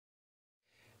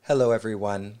Hello,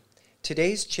 everyone.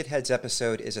 Today's Chitheads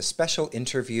episode is a special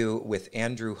interview with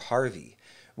Andrew Harvey,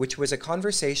 which was a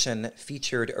conversation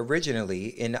featured originally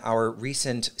in our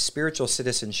recent Spiritual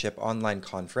Citizenship online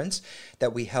conference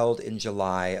that we held in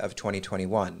July of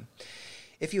 2021.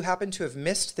 If you happen to have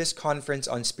missed this conference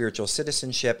on spiritual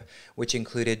citizenship, which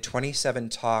included 27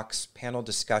 talks, panel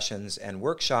discussions, and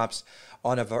workshops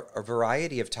on a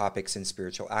variety of topics in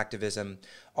spiritual activism,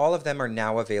 all of them are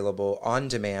now available on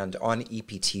demand on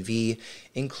EPTV,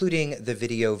 including the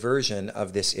video version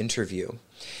of this interview.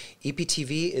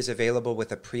 EPTV is available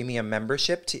with a premium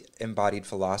membership to Embodied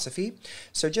Philosophy,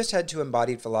 so just head to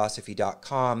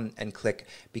embodiedphilosophy.com and click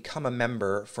Become a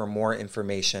Member for more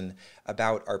information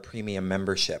about our premium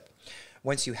membership.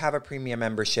 Once you have a premium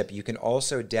membership, you can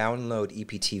also download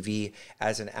EPTV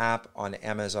as an app on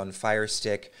Amazon Fire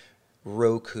Stick,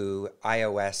 Roku,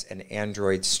 iOS, and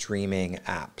Android streaming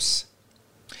apps.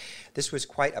 This was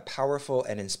quite a powerful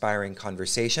and inspiring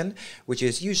conversation, which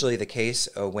is usually the case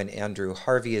when Andrew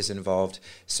Harvey is involved,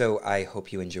 so I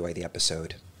hope you enjoy the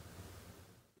episode.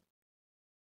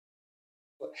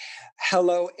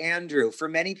 Hello, Andrew. For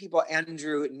many people,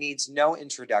 Andrew needs no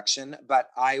introduction, but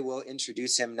I will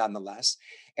introduce him nonetheless.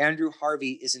 Andrew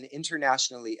Harvey is an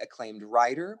internationally acclaimed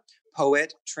writer,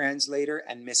 poet, translator,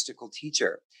 and mystical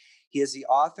teacher. He is the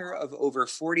author of over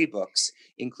 40 books,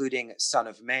 including Son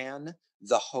of Man,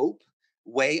 The Hope,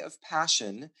 Way of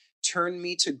Passion, Turn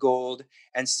Me to Gold,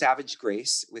 and Savage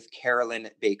Grace with Carolyn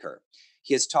Baker.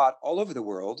 He has taught all over the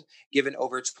world, given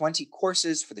over 20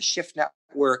 courses for the Shift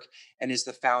Network, and is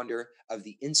the founder of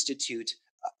the Institute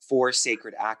for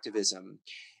Sacred Activism.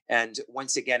 And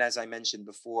once again, as I mentioned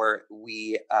before,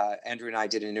 Andrew and I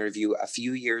did an interview a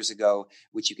few years ago,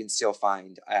 which you can still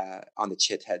find on the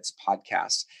Chitheads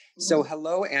podcast. So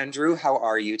hello, Andrew. How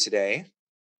are you today?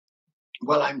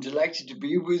 Well, I'm delighted to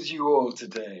be with you all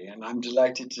today, and I'm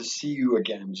delighted to see you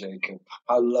again, Jacob.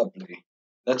 How lovely.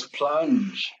 Let's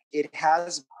plunge. It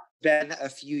has been a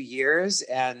few years,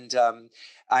 and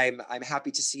I'm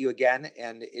happy to see you again.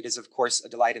 And it is, of course, a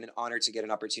delight and an honor to get an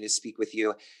opportunity to speak with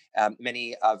you.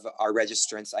 Many of our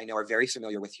registrants I know are very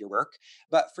familiar with your work.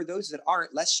 But for those that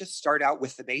aren't, let's just start out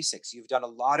with the basics. You've done a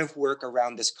lot of work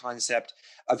around this concept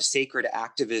of sacred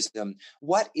activism.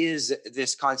 What is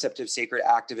this concept of sacred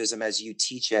activism as you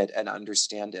teach it and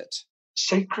understand it?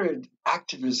 Sacred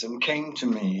activism came to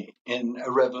me in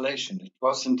a revelation. It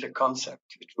wasn't a concept,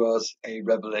 it was a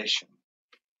revelation.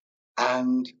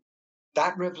 And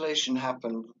that revelation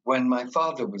happened when my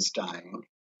father was dying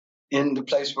in the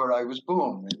place where I was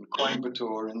born, in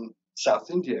Coimbatore in South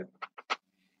India.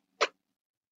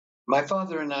 My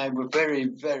father and I were very,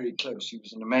 very close. He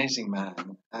was an amazing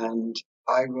man. And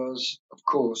I was, of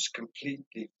course,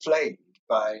 completely flayed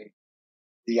by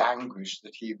the anguish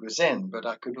that he was in, but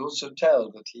I could also tell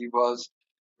that he was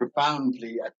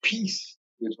profoundly at peace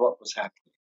with what was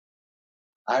happening.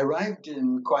 I arrived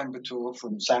in Coimbatore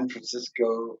from San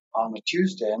Francisco on a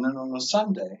Tuesday, and then on a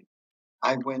Sunday,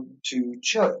 I went to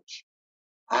church.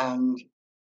 And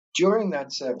during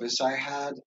that service, I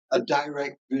had a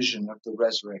direct vision of the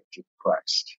resurrected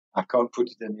Christ. I can't put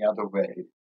it any other way.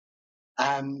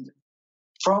 And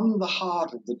from the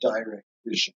heart of the direct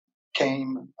vision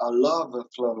came a lava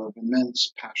flow of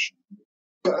immense passion. It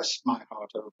burst my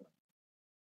heart open.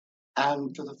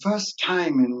 And for the first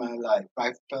time in my life,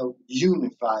 I felt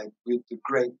unified with the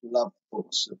great love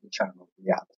force of eternal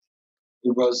reality.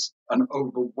 It was an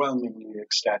overwhelmingly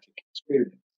ecstatic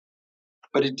experience.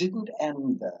 But it didn't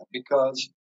end there, because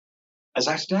as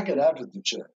I staggered out of the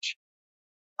church,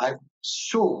 I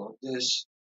saw this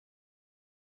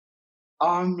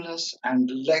armless and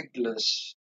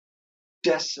legless,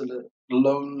 desolate,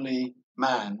 lonely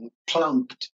man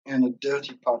plunked in a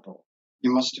dirty puddle. He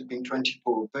must have been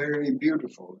 24, very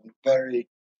beautiful and very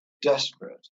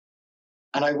desperate.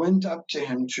 And I went up to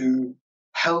him to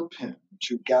help him,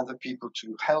 to gather people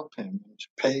to help him, and to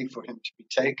pay for him to be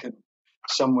taken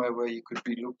somewhere where he could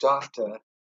be looked after.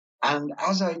 And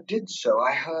as I did so,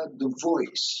 I heard the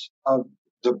voice of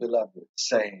the beloved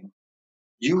saying,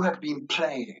 "You have been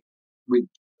playing with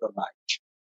the light.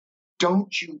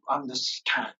 Don't you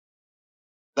understand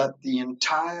that the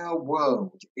entire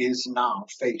world is now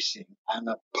facing an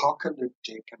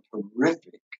apocalyptic and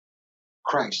horrific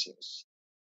crisis?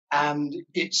 And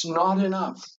it's not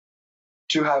enough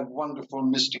to have wonderful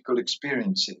mystical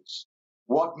experiences.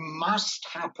 What must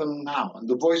happen now," and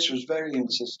the voice was very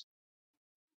insistent,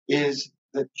 "is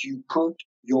that you put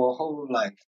your whole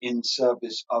life in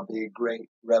service of a great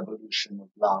revolution of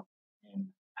love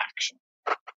in action.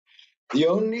 The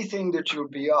only thing that you'll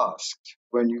be asked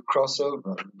when you cross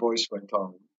over," the voice went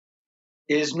on,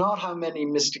 "is not how many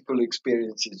mystical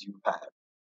experiences you've had,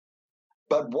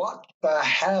 But what the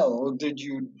hell did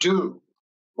you do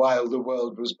while the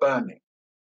world was burning?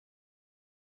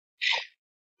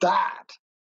 That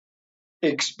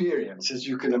experience, as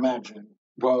you can imagine,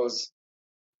 was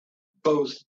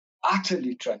both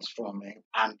utterly transforming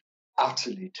and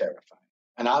utterly terrifying.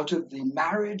 And out of the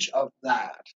marriage of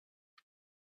that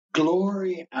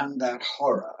glory and that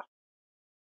horror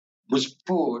was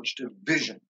forged a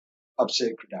vision of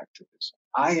sacred activism.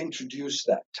 I introduced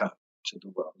that term to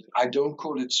the world. I don't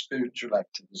call it spiritual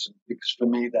activism because for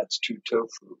me that's too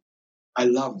tofu. I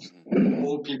love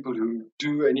all people who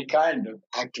do any kind of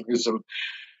activism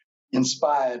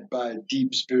inspired by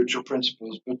deep spiritual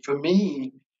principles. But for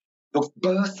me, the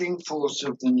birthing force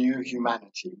of the new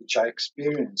humanity, which I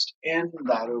experienced in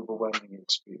that overwhelming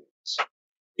experience,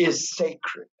 is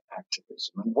sacred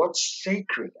activism. And what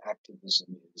sacred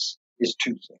activism is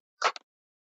two things.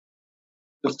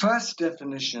 The first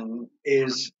definition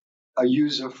is a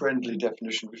user-friendly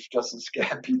definition, which doesn't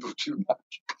scare people too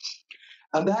much.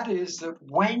 And that is that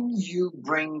when you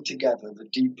bring together the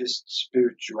deepest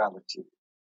spirituality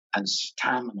and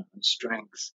stamina and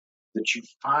strength that you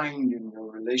find in your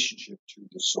relationship to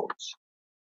the source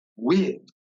with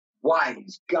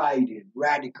wise, guided,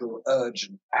 radical,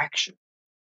 urgent action,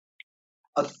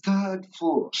 a third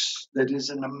force that is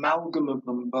an amalgam of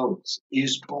them both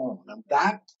is born. And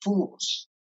that force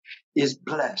is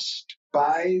blessed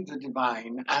by the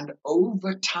divine, and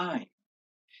over time,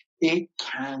 it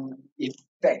can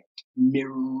effect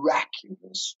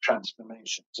miraculous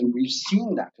transformations. And we've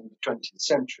seen that in the 20th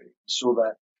century. We saw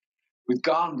that with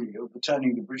Gandhi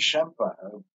overturning the British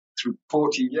Empire through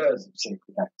 40 years of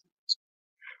sacred activism.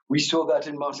 We saw that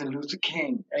in Martin Luther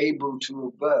King, able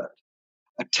to avert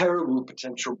a terrible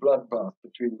potential bloodbath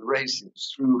between the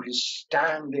races through his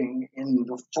standing in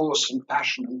the force and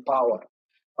passion and power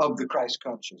of the Christ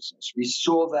consciousness. We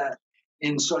saw that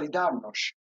in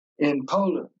Solidarność in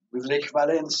Poland with Lech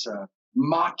Walesa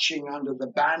marching under the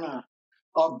banner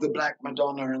of the Black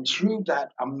Madonna, and through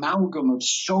that amalgam of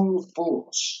soul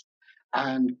force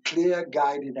and clear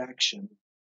guided action,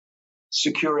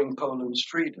 securing Poland's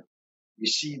freedom. We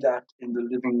see that in the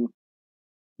living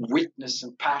witness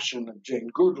and passion of Jane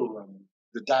Goodall and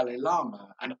the Dalai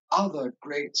Lama and other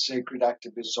great sacred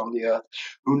activists on the earth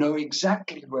who know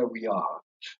exactly where we are,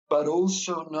 but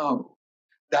also know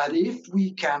that if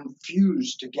we can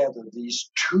fuse together these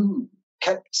two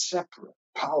kept separate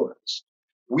powers,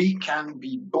 we can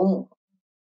be born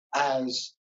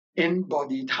as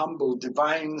embodied, humble,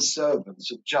 divine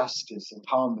servants of justice and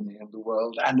harmony in the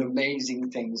world, and amazing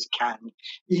things can,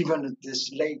 even at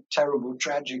this late, terrible,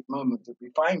 tragic moment that we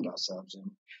find ourselves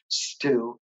in,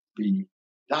 still be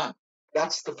done.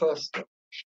 That's the first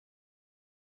definition.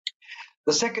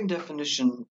 The second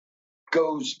definition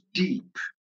goes deep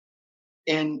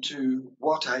into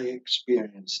what I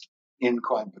experienced in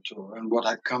Coimbatore and what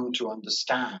I've come to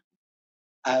understand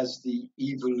as the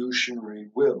evolutionary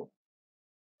will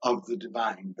of the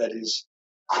divine that is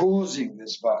causing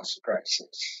this vast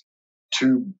crisis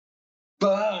to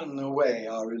burn away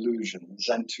our illusions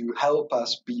and to help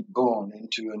us be born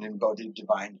into an embodied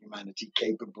divine humanity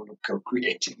capable of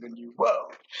co-creating a new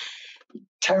world.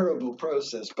 Terrible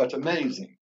process, but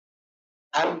amazing.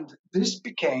 And this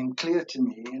became clear to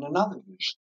me in another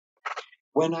vision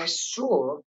when I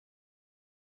saw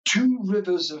two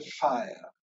rivers of fire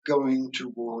going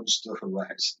towards the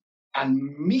horizon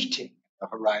and meeting the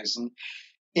horizon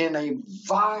in a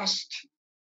vast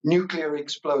nuclear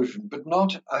explosion, but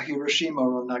not a Hiroshima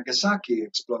or Nagasaki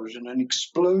explosion, an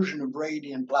explosion of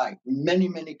radiant light, many,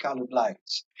 many colored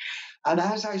lights. And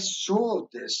as I saw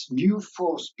this new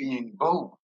force being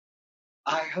born,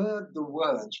 I heard the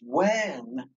words,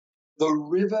 when the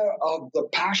river of the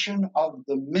passion of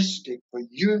the mystic for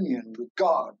union with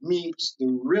God meets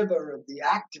the river of the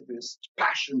activist's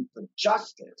passion for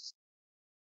justice,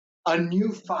 a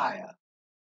new fire,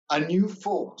 a new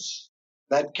force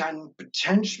that can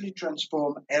potentially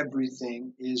transform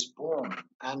everything is born.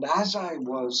 And as I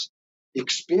was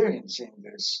experiencing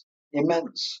this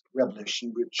immense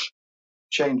revelation, which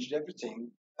changed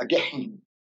everything again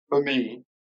for me,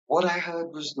 what I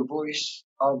heard was the voice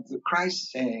of the Christ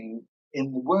saying,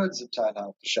 in the words of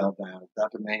Teilhard de Chardin,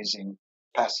 that amazing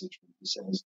passage where he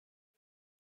says,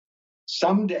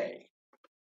 someday,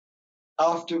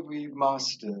 after we've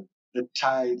mastered the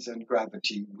tides and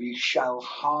gravity, we shall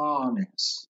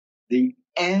harness the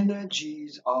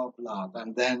energies of love.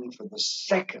 And then for the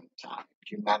second time,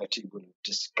 humanity will have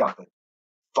discovered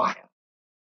fire.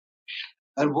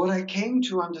 And what I came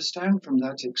to understand from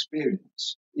that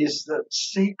experience is that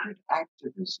sacred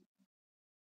activism,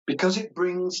 because it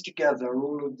brings together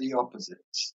all of the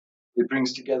opposites, It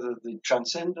brings together the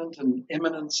transcendent and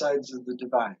immanent sides of the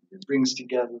divine. It brings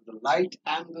together the light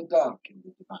and the dark in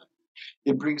the divine.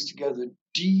 It brings together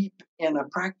deep inner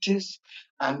practice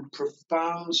and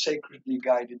profound sacredly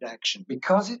guided action.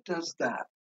 Because it does that,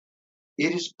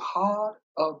 it is part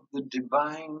of the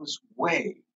divine's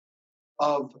way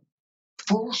of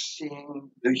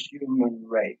forcing the human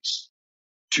race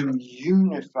to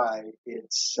unify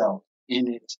itself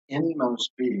in its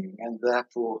inmost being and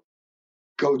therefore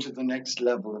go to the next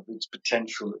level of its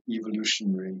potential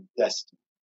evolutionary destiny.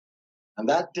 And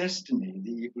that destiny,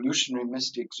 the evolutionary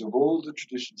mystics of all the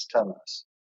traditions tell us,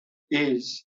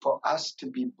 is for us to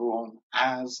be born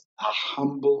as a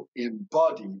humble,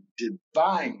 embodied,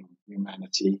 divine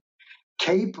humanity,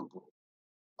 capable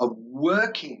of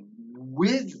working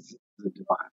with the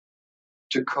divine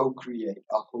to co-create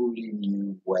a wholly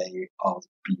new way of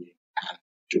being and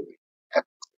doing.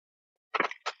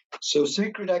 So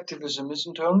sacred activism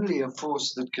isn't only a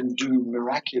force that can do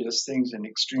miraculous things in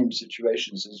extreme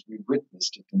situations as we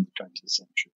witnessed it in the 20th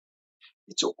century.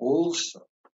 It's also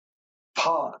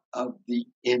part of the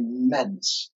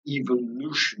immense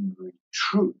evolutionary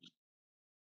truth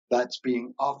that's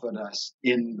being offered us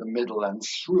in the middle and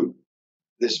through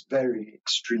this very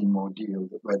extreme ordeal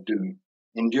that we're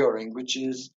enduring, which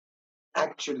is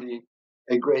actually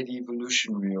a great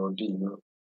evolutionary ordeal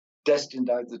destined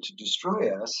either to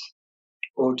destroy us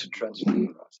or to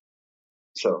transform us.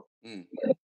 So,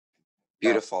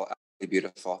 Beautiful, absolutely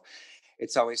beautiful.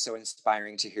 It's always so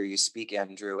inspiring to hear you speak,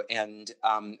 Andrew. And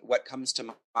what comes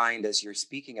to mind as you're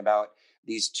speaking about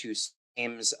these two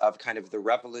streams of kind of the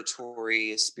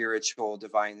revelatory, spiritual,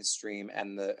 divine stream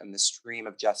and the stream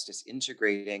of justice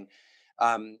integrating,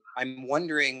 I'm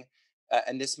wondering,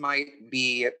 and this might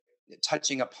be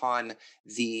touching upon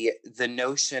the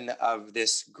notion of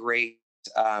this great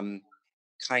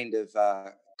kind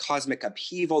of cosmic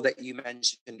upheaval that you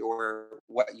mentioned, or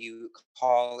what you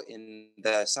call in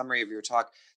the summary of your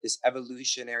talk, this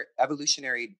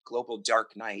evolutionary global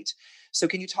dark night. So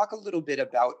can you talk a little bit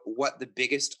about what the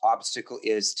biggest obstacle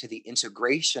is to the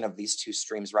integration of these two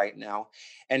streams right now,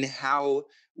 and how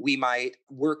we might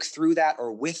work through that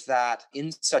or with that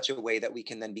in such a way that we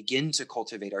can then begin to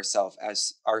cultivate ourselves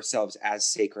as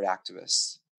sacred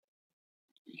activists?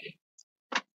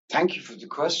 Thank you for the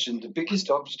question. The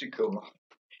biggest obstacle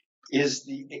is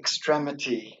the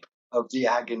extremity of the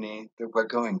agony that we're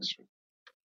going through.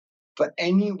 For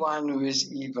anyone who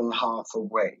is even half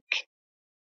awake,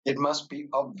 it must be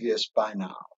obvious by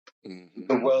now. Mm-hmm.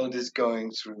 The world is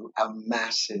going through a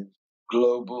massive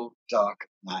global dark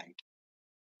night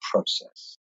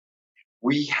process.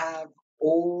 We have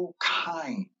all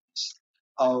kinds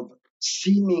of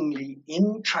seemingly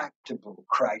intractable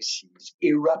crises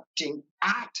erupting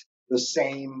at the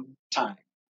same time.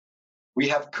 We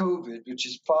have COVID, which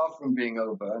is far from being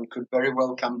over and could very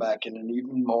well come back in an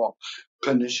even more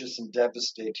pernicious and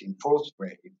devastating fourth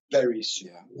wave very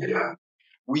soon. Yeah.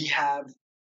 We have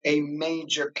a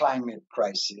major climate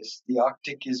crisis. The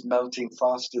Arctic is melting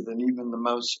faster than even the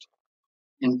most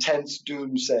intense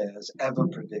doomsayers ever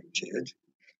predicted.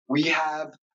 We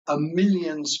have 1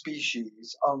 million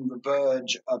species on the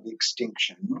verge of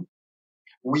extinction.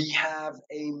 We have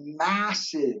a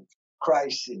massive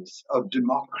crisis of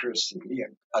democracy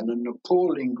and an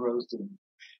appalling growth of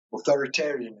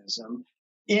authoritarianism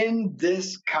in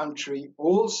this country,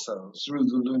 also through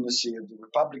the lunacy of the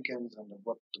Republicans and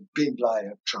the big lie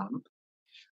of Trump.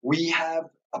 We have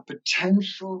a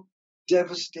potential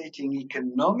devastating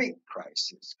economic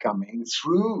crisis coming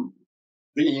through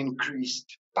the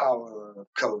increased power of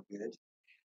COVID.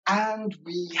 And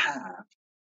we have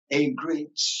a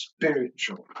great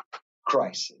spiritual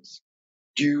crisis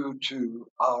due to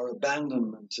our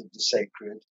abandonment of the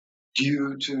sacred,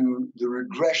 due to the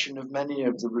regression of many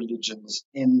of the religions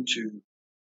into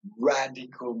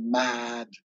radical, mad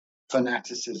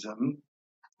fanaticism,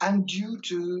 and due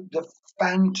to the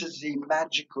fantasy,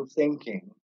 magical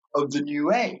thinking of the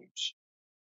New Age.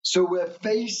 So we're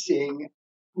facing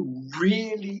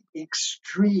really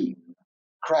extreme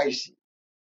crises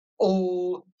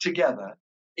all together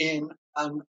in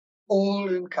an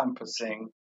all-encompassing,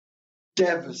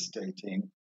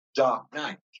 devastating dark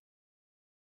night.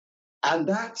 And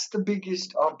that's the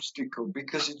biggest obstacle,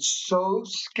 because it's so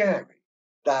scary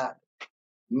that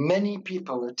many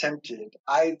people are tempted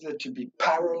either to be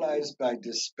paralyzed by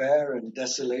despair and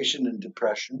desolation and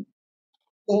depression,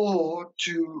 or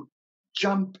to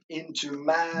jump into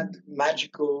mad,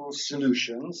 magical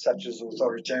solutions such as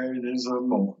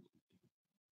authoritarianism,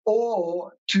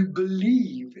 or to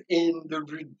believe in the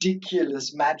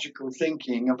ridiculous magical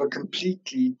thinking of a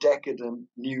completely decadent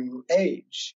new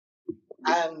age.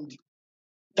 And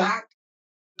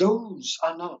those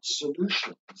are not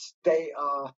solutions. They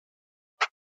are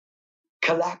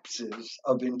collapses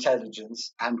of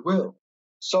intelligence and will.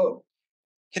 So,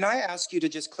 can I ask you to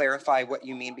just clarify what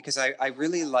you mean? Because I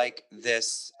really like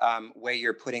this way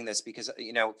you're putting this, because,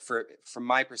 from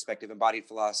my perspective, embodied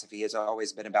philosophy has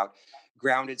always been about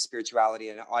grounded spirituality.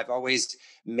 And I've always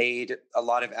made a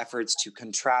lot of efforts to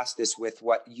contrast this with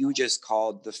what you just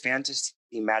called the fantasy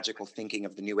magical thinking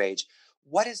of the New Age.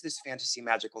 What is this fantasy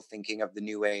magical thinking of the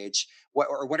New Age? What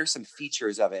are some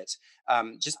features of it?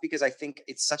 Just because I think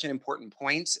it's such an important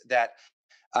point that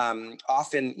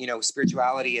often,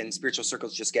 spirituality and spiritual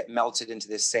circles just get melted into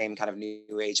this same kind of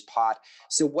New Age pot.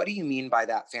 So what do you mean by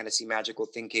that fantasy magical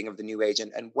thinking of the New Age?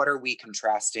 And what are we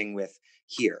contrasting with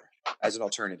here as an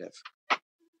alternative?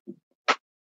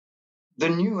 The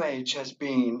New Age has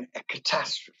been a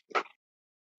catastrophe.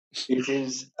 It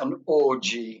is an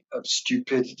orgy of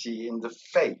stupidity in the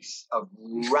face of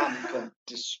rampant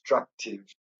destructive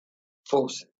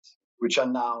forces, which are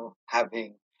now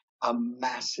having a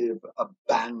massive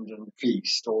abandoned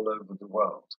feast all over the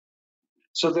world.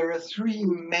 So there are three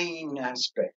main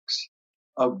aspects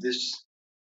of this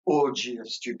orgy of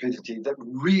stupidity that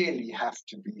really have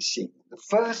to be seen. The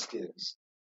first is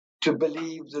to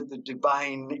believe that the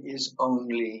divine is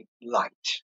only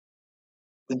light.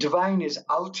 The divine is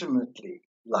ultimately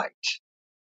light,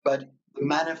 but the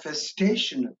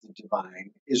manifestation of the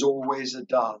divine is always a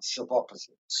dance of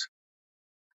opposites.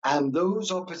 And those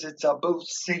opposites are both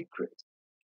sacred.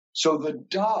 So the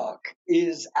dark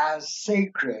is as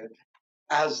sacred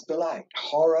as the light.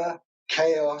 Horror,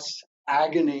 chaos,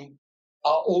 agony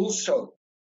are also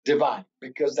divine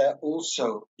because they're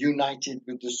also united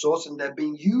with the source and they're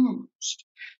being used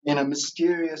in a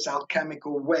mysterious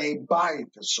alchemical way by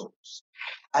the source.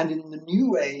 And in the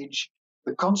New Age,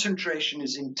 the concentration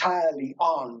is entirely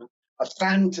on a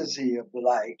fantasy of the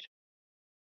light.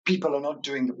 People are not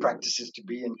doing the practices to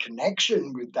be in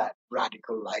connection with that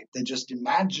radical light. They're just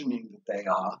imagining that they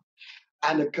are.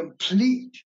 And a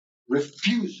complete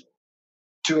refusal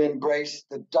to embrace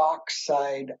the dark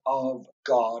side of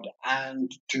God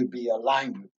and to be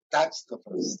aligned with it. That's the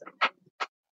first thing.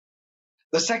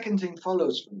 The second thing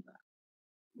follows from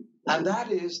that. And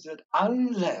that is that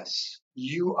unless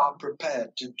you are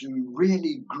prepared to do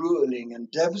really grueling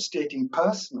and devastating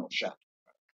personal shadow,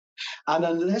 and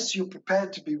unless you're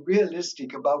prepared to be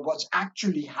realistic about what's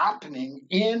actually happening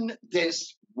in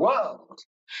this world,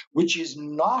 which is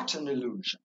not an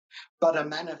illusion, but a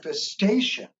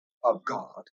manifestation of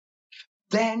God,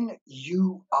 then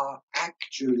you are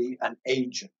actually an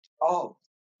agent of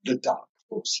the dark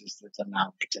forces that are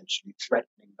now potentially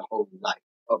threatening the whole life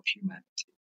of humanity.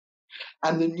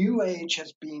 And the New Age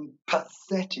has been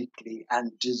pathetically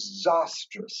and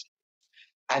disastrously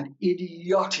and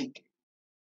idiotically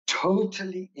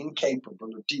totally incapable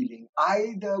of dealing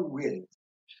either with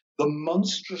the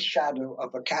monstrous shadow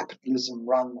of a capitalism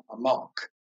run amok,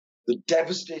 the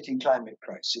devastating climate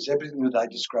crisis, everything that I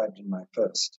described in my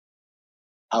first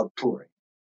outpouring,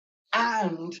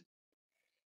 and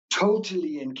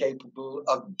totally incapable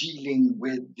of dealing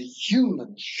with the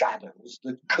human shadows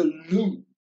that collude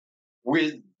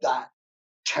with that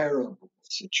terrible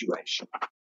situation.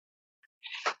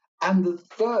 And the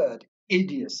third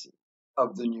idiocy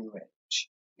of the New Age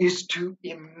is to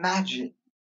imagine,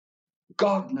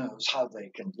 God knows how they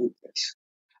can do this,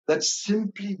 that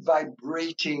simply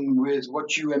vibrating with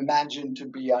what you imagine to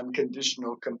be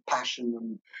unconditional compassion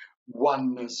and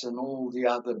oneness and all the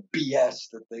other BS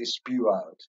that they spew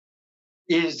out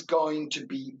is going to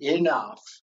be enough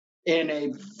in a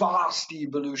vast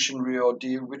evolutionary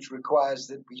ordeal which requires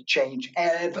that we change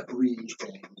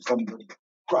everything from the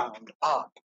ground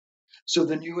up. So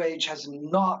the New Age has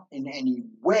not in any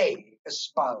way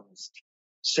espoused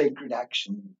sacred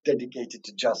action dedicated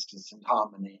to justice and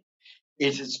harmony.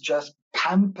 It has just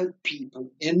pampered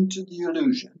people into the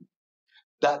illusion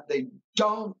that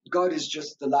God is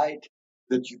just the light,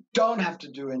 that you don't have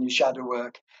to do any shadow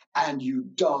work, and you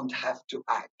don't have to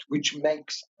act, which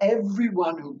makes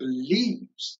everyone who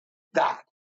believes that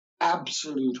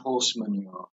absolute horse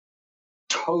manure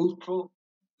total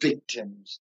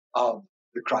victims of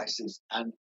the crisis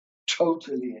and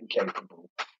totally incapable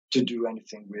to do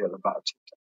anything real about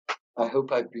it. I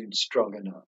hope I've been strong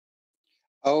enough.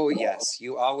 Oh, yes,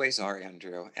 you always are,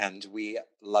 Andrew, and we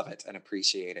love it and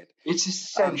appreciate it. It's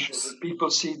essential that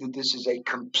people see that this is a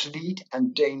complete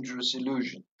and dangerous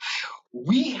illusion.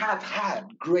 We have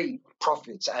had great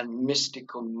prophets and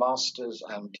mystical masters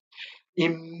and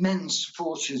immense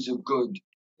forces of good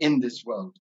in this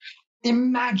world.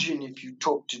 Imagine if you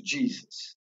talk to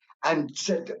Jesus and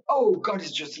said, oh, God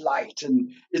is just light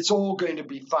and it's all going to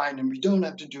be fine and we don't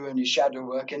have to do any shadow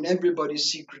work and everybody's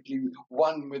secretly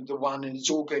one with the one and it's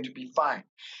all going to be fine.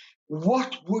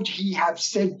 What would he have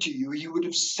said to you? He would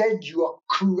have said, you are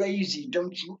crazy.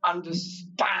 Don't you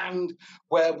understand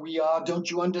where we are? Don't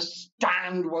you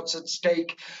understand what's at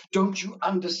stake? Don't you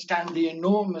understand the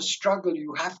enormous struggle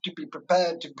you have to be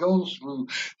prepared to go through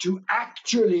to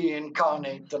actually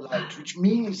incarnate the light, which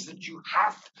means that you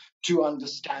have to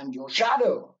understand your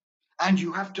shadow and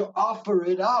you have to offer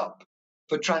it up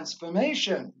for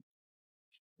transformation.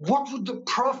 What would the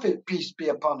prophet, peace be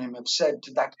upon him, have said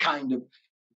to that kind of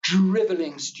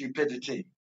driveling stupidity?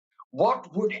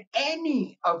 What would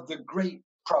any of the great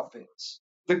prophets,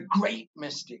 the great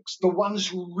mystics, the ones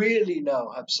who really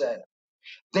know have said?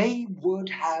 They would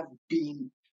have been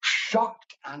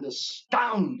shocked and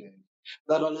astounded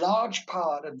that a large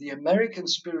part of the American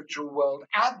spiritual world,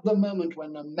 at the moment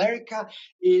when America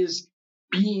is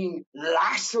being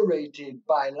lacerated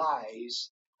by lies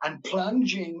and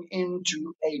plunging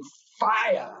into a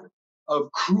fire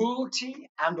of cruelty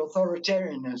and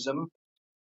authoritarianism,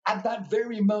 at that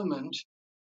very moment,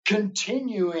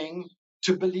 continuing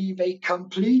to believe a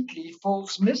completely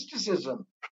false mysticism.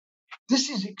 This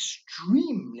is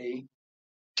extremely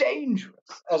dangerous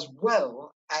as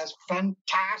well as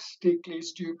fantastically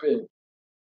stupid.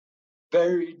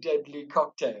 Very deadly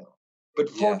cocktail. But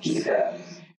fortunately,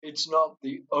 yes, it's not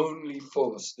the only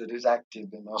force that is active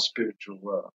in our spiritual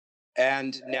world.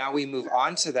 And now we move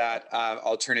on to that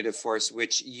alternative force,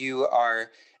 which you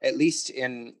are, at least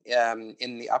in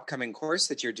the upcoming course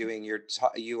that you're doing,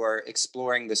 you are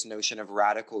exploring this notion of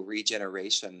radical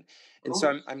regeneration. And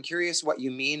so I'm curious what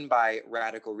you mean by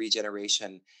radical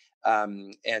regeneration,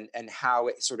 and how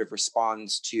it sort of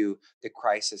responds to the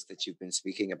crisis that you've been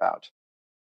speaking about.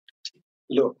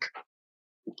 Look,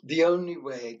 the only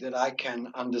way that I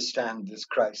can understand this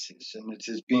crisis, and it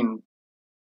has been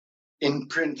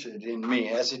imprinted in me,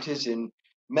 as it is in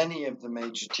many of the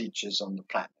major teachers on the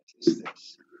planet, is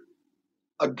this.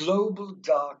 A global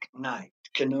dark night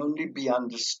can only be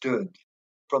understood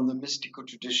from the mystical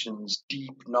tradition's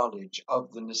deep knowledge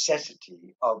of the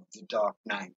necessity of the dark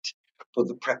night for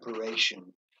the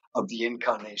preparation of the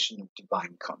incarnation of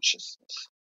divine consciousness.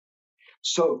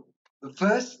 So the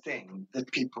first thing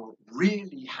that people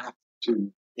really have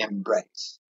to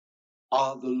embrace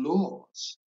are the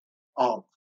laws of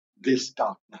this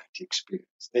dark night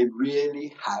experience. They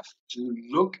really have to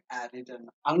look at it and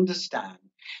understand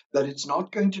that it's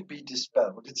not going to be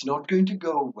dispelled. It's not going to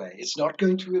go away. It's not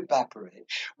going to evaporate.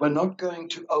 We're not going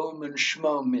to ohm and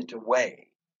shmom it away.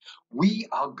 We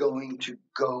are going to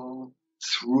go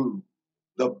through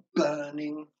the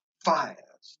burning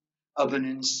fires of an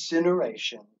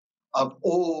incineration of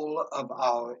all of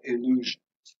our illusions.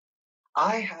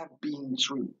 I have been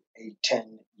through a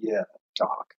 10-year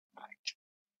dark night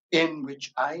in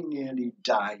which I nearly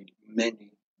died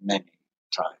many, many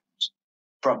times,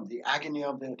 from the agony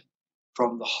of it,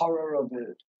 from the horror of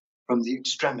it, from the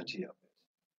extremity of it.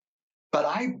 But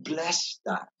I blessed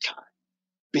that time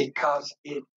because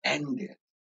it ended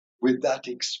with that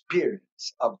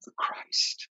experience of the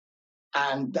Christ.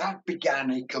 And that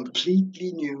began a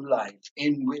completely new life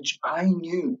in which I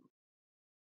knew,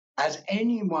 as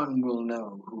anyone will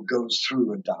know who goes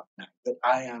through a dark night, that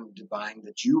I am divine,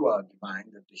 that you are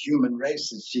divine, that the human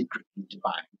race is secretly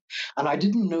divine. And I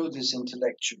didn't know this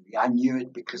intellectually. I knew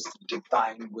it because the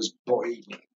divine was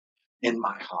boiling in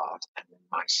my heart and in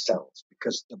my cells,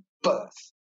 because the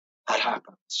birth had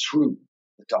happened through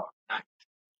the dark night.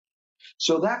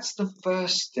 So that's the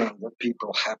first thing that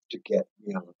people have to get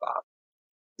real about.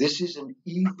 This is an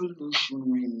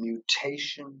evolutionary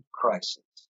mutation crisis.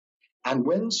 And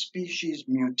when species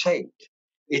mutate,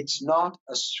 it's not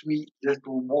a sweet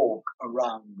little walk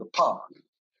around the park.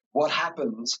 What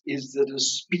happens is that a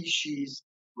species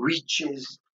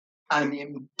reaches an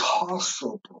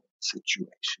impossible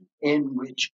situation in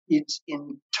which its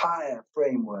entire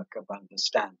framework of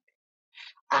understanding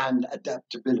and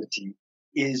adaptability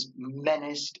is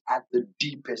menaced at the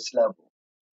deepest level.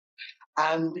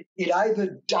 And it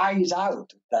either dies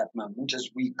out at that moment, as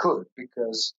we could,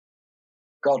 because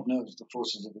God knows the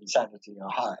forces of insanity are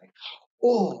high,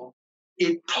 or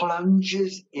it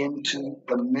plunges into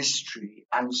the mystery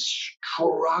and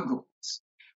struggles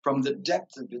from the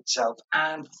depth of itself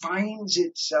and finds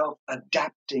itself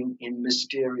adapting in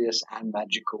mysterious and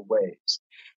magical ways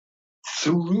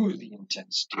through the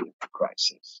intensity of the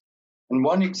crisis. And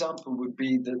one example would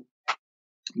be that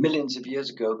millions of years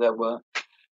ago there were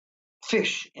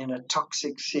fish in a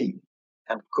toxic sea.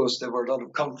 And of course, there were a lot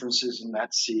of conferences in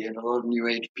that sea, and a lot of New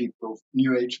Age people,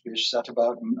 New Age fish, sat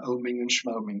about oming and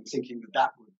schmoming, thinking that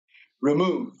that would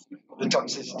remove the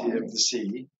toxicity of the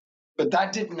sea. But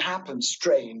that didn't happen,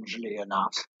 strangely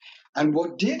enough. And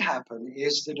what did happen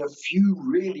is that a few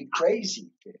really crazy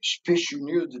fish who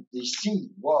knew that the sea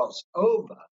was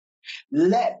over,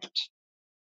 leapt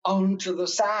onto the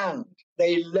sand.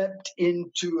 They leapt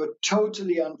into a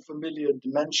totally unfamiliar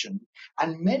dimension,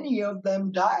 and many of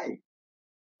them died.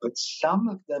 But some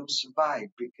of them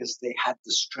survived because they had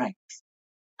the strength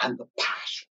and the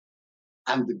passion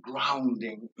and the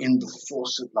grounding in the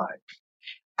force of life.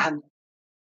 And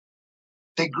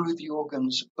they grew the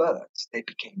organs of birds. They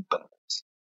became birds.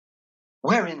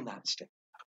 We're in that state.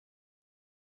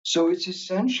 So it's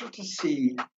essential to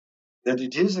see that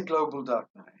it is a global dark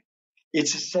night.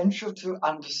 It's essential to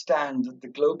understand that the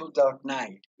global dark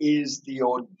night is the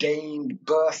ordained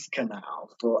birth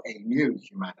canal for a new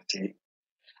humanity.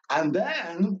 And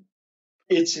then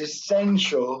it's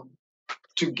essential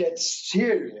to get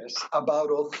serious about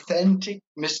authentic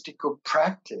mystical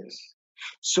practice,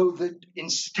 so that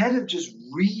instead of just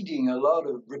reading a lot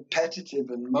of repetitive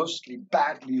and mostly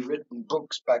badly written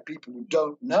books by people who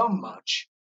don't know much,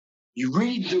 you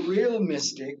read the real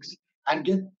mystics and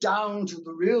get down to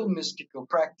the real mystical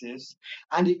practice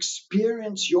and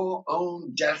experience your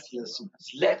own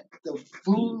deathlessness. Let the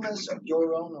fullness of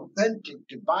your own authentic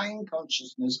divine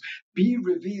consciousness be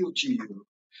revealed to you,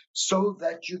 so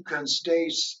that you can stay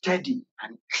steady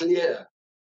and clear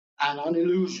and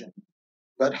unillusioned,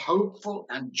 but hopeful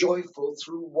and joyful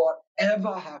through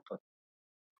whatever happens.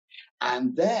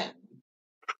 And then,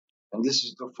 and this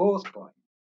is the fourth point,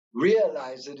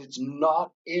 realize that it's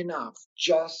not enough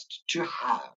just to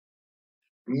have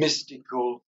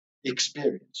mystical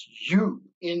experience. You,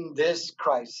 in this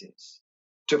crisis,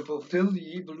 to fulfill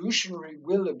the evolutionary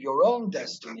will of your own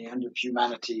destiny and of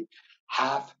humanity,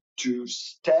 have to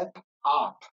step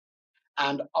up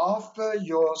and offer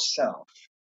yourself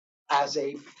as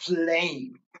a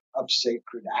flame of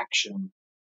sacred action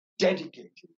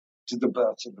dedicated to the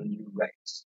birth of a new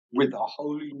race with a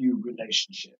wholly new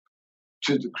relationship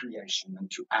to the creation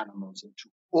and to animals and to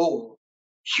all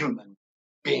human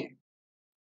beings.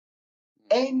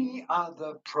 Any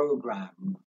other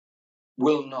program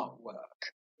will not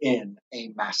work in a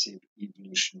massive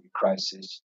evolutionary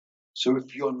crisis. So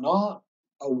if you're not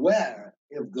aware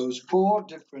of those four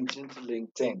different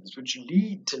interlinked things which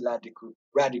lead to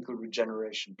radical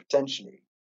regeneration potentially,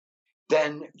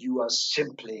 then you are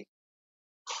simply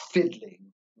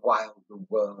fiddling while the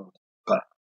world burns.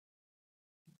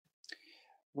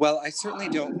 Well, I certainly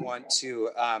don't want to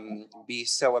be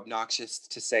so obnoxious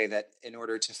to say that in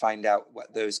order to find out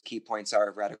what those key points are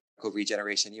of radical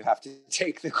regeneration, you have to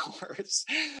take the course.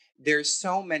 There's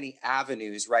so many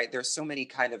avenues, right? There's so many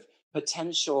kind of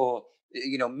potential,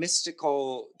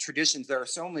 mystical traditions. There are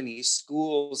so many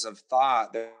schools of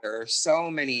thought. There are so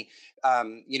many,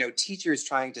 teachers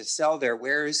trying to sell their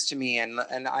wares to me. And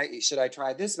should I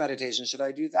try this meditation? Should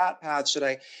I do that path?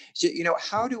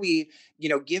 How do we,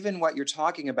 given what you're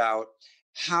talking about,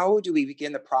 how do we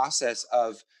begin the process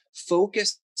of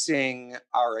focusing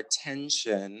our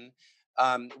attention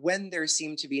when there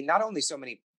seem to be not only so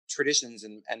many traditions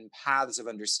and paths of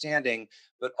understanding,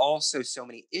 but also so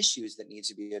many issues that need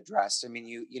to be addressed? I mean,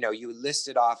 you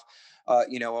listed off,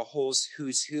 a whole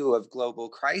who's who of global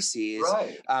crises,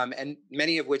 right. And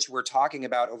many of which we're talking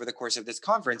about over the course of this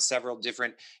conference. Several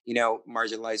different,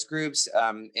 marginalized groups,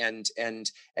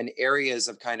 and areas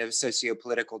of kind of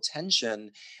socio-political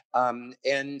tension, and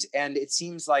it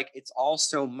seems like it's all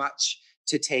so much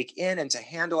to take in and to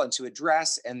handle and to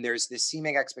address. And there's this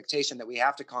seeming expectation that we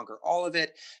have to conquer all of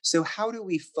it. So how do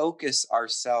we focus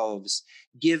ourselves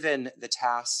given the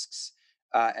tasks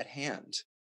at hand?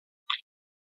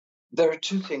 There are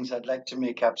two things I'd like to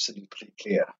make absolutely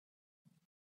clear.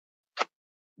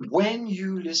 When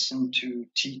you listen to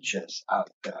teachers out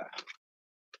there,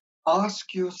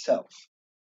 ask yourself,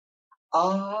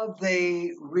 are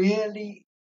they really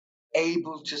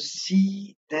able to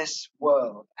see this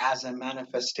world as a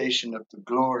manifestation of the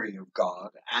glory of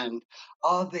God? And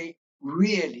are they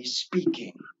really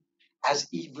speaking as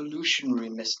evolutionary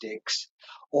mystics?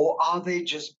 Or are they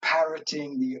just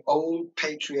parroting the old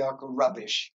patriarchal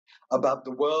rubbish about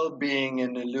the world being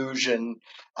an illusion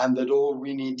and that all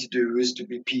we need to do is to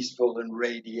be peaceful and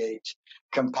radiate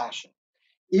compassion?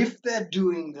 If they're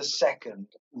doing the second,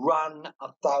 run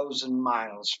 1,000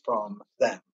 miles from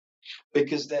them,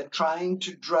 because they're trying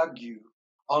to drug you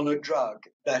on a drug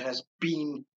that has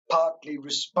been partly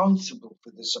responsible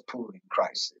for this appalling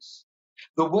crisis.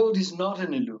 The world is not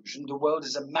an illusion. The world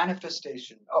is a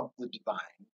manifestation of the divine.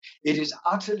 It is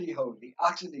utterly holy,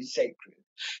 utterly sacred.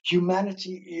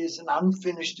 Humanity is an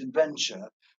unfinished adventure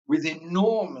with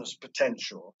enormous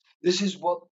potential This is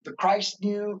what the Christ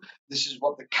knew. This is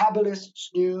what the Kabbalists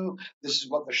knew. This is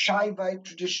what the Shaivite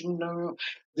tradition knew.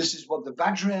 This is what the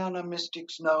Vajrayana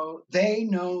mystics know. They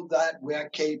know that we're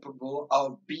capable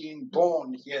of being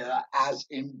born here as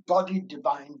embodied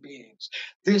divine beings.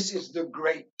 This is the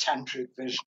great tantric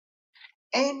vision.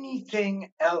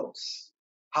 Anything else,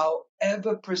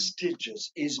 however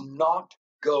prestigious, is not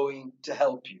going to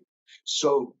help you.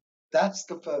 So that's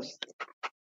the first thing.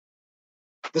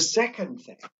 The second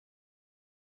thing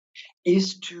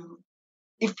is to,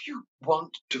 if you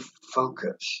want to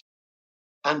focus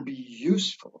and be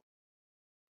useful,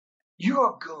 you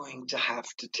are going to have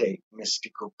to take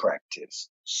mystical practice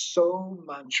so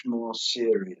much more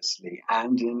seriously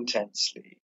and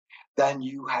intensely than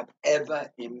you have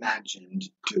ever imagined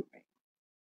doing.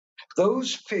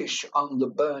 Those fish on the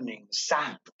burning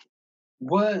sand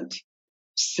weren't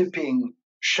sipping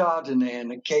Chardonnay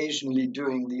and occasionally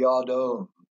doing the odd Om.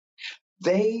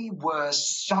 They were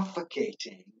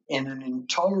suffocating in an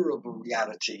intolerable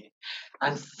reality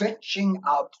and fetching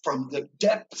up from the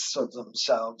depths of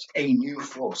themselves a new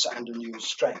force and a new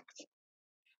strength.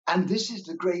 And this is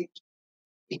the great,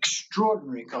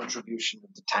 extraordinary contribution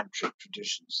of the tantric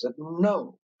traditions, that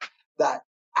know that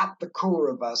at the core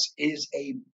of us is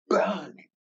a burning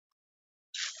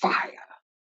fire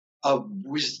of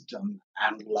wisdom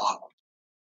and love,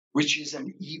 which is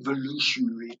an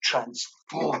evolutionary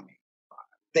transforming.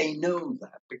 They know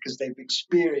that because they've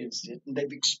experienced it, and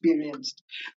they've experienced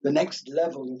the next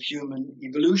level of human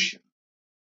evolution.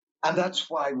 And that's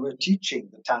why we're teaching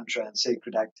the Tantra and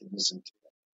sacred activism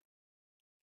today.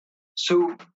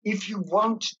 So if you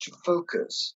want to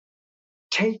focus,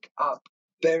 take up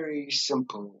very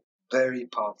simple, very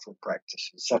powerful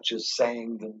practices, such as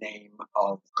saying the name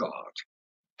of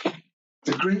God.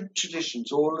 The great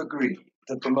traditions all agree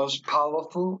that the most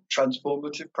powerful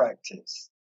transformative practice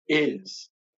is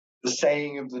the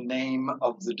saying of the name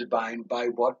of the divine by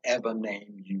whatever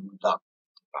name you love.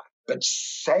 But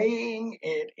saying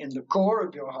it in the core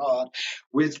of your heart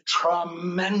with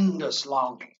tremendous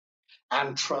longing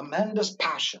and tremendous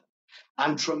passion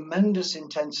and tremendous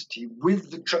intensity,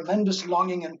 with the tremendous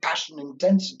longing and passion and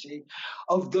intensity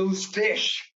of those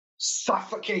fish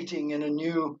suffocating in a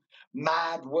new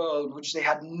mad world which they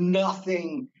had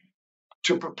nothing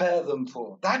to prepare them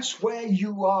for. That's where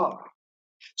you are.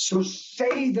 So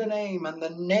say the name, and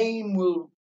the name will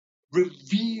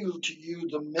reveal to you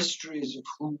the mysteries of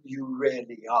who you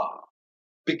really are.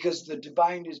 Because the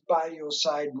divine is by your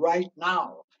side right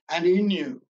now and in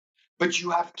you. But you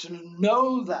have to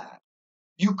know that.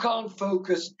 You can't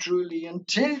focus truly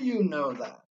until you know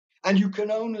that. And you can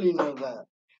only know that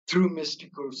through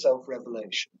mystical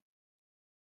self-revelation.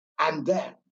 And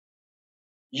then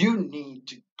you need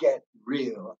to get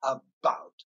real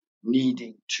about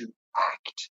needing to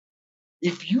act.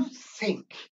 If you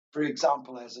think, for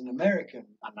example, as an American,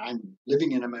 and I'm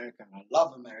living in America, and I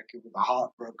love America with a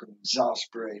heartbroken,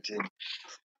 exasperated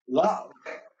love,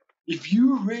 if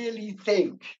you really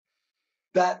think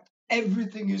that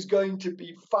everything is going to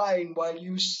be fine while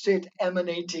you sit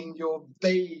emanating your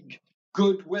vague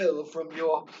goodwill from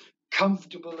your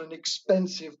comfortable and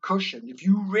expensive cushion, if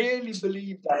you really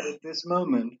believe that at this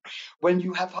moment, when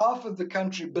you have half of the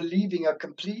country believing a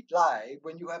complete lie,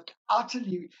 when you have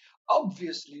utterly,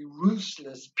 obviously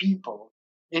ruthless people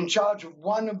in charge of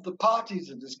one of the parties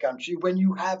of this country, when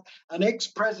you have an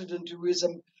ex-president who is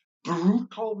a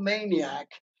brutal maniac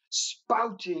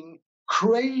spouting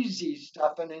crazy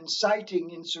stuff and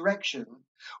inciting insurrection,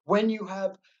 when you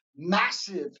have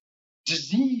massive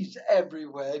disease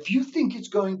everywhere, if you think it's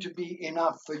going to be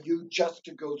enough for you just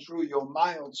to go through your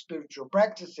mild spiritual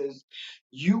practices,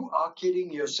 you are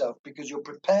kidding yourself, because you're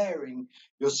preparing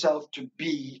yourself to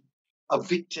be a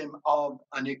victim of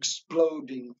an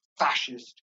exploding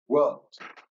fascist world.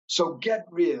 So get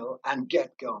real and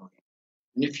get going.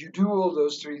 And if you do all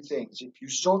those three things, if you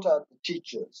sort out the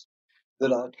teachers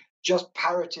that are just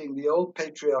parroting the old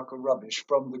patriarchal rubbish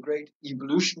from the great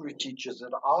evolutionary teachers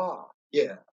that are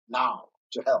here now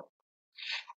to help,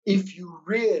 if you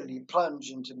really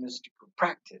plunge into mystical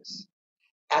practice,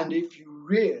 and if you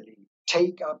really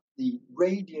take up the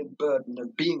radiant burden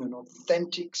of being an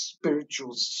authentic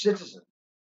spiritual citizen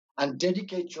and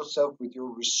dedicate yourself with your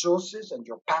resources and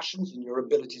your passions and your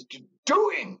abilities to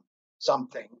doing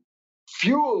something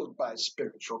fueled by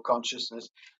spiritual consciousness,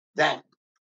 then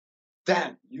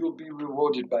you'll be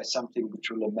rewarded by something which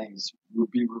will amaze you. You'll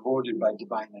be rewarded by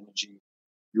divine energy.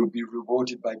 You'll be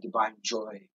rewarded by divine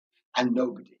joy. And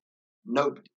nobody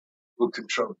will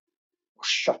control you or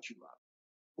shut you up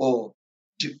or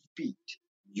defeat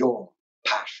your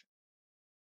passion.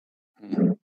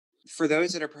 For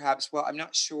those that are perhaps, well, I'm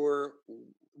not sure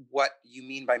what you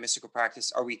mean by mystical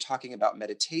practice. Are we talking about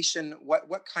meditation?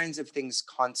 What kinds of things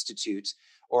constitute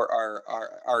or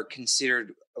are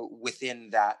considered within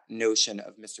that notion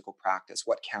of mystical practice?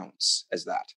 What counts as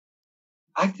that?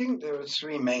 I think there are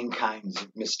three main kinds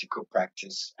of mystical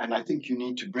practice, and I think you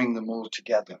need to bring them all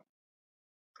together.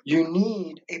 You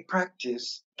need a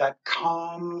practice that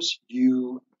calms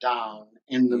you down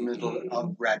in the middle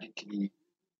of radically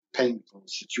painful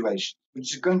situations,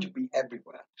 which is going to be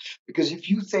everywhere. Because if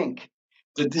you think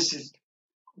that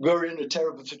we're in a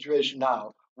terrible situation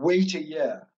now, wait a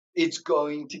year. It's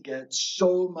going to get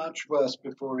so much worse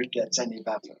before it gets any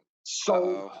better.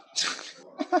 So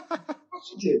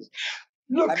it is.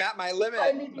 Look, I'm at my limit.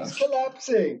 It's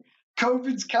collapsing.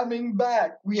 COVID's coming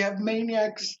back. We have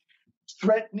maniacs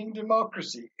threatening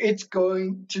democracy. It's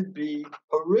going to be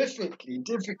horrifically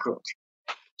difficult.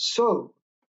 So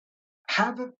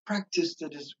have a practice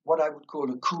that is what I would call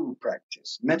a cool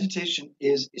practice. Meditation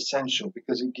is essential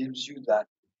because it gives you that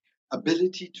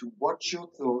ability to watch your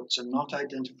thoughts and not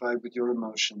identify with your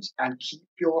emotions and keep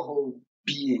your whole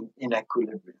being in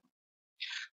equilibrium.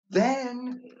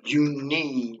 Then you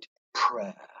need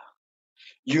prayer.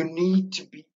 You need to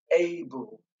be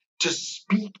able to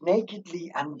speak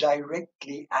nakedly and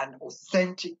directly and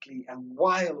authentically and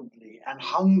wildly and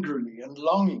hungrily and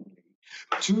longingly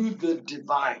to the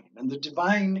divine. And the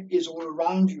divine is all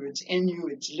around you, it's in you,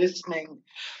 it's listening.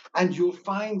 And you'll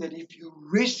find that if you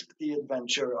risk the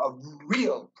adventure of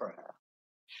real prayer,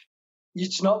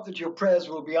 it's not that your prayers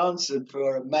will be answered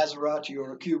for a Maserati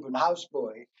or a Cuban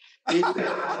houseboy. It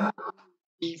will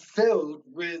be filled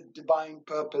with divine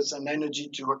purpose and energy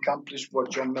to accomplish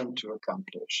what you're meant to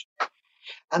accomplish.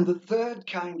 And the third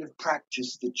kind of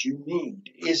practice that you need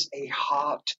is a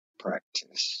heart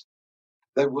practice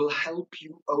that will help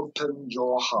you open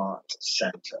your heart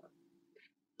center.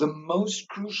 The most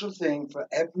crucial thing for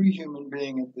every human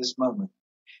being at this moment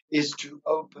is to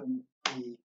open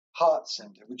the heart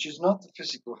center, which is not the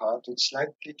physical heart, it's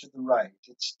slightly to the right,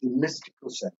 it's the mystical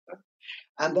center.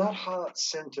 And that heart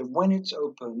center, when it's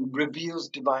open, reveals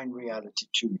divine reality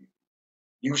to you.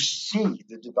 You see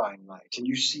the divine light and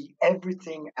you see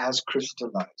everything as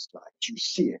crystallized light. You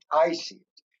see it. I see it.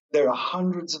 There are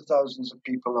hundreds of thousands of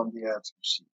people on the earth who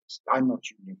see this. I'm not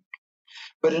unique.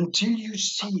 But until you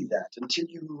see that, until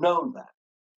you know that,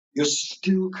 you're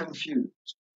still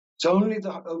confused. It's only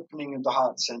the opening of the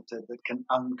heart center that can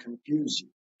unconfuse you.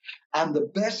 And the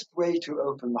best way to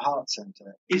open the heart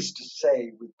center is to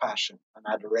say with passion and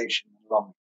adoration and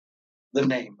longing the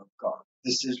name of God.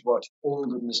 This is what all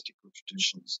the mystical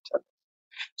traditions tell us.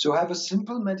 So have a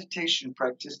simple meditation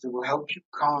practice that will help you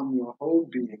calm your whole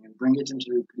being and bring it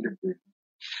into equilibrium.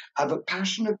 Have a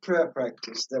passionate prayer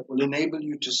practice that will enable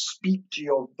you to speak to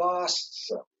your vast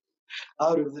self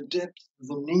out of the depth of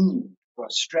the need for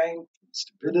strength and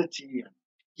stability and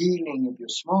healing of your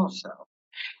small self,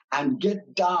 and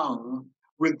get down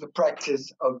with the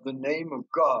practice of the name of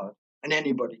God, and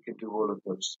anybody can do all of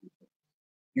those things.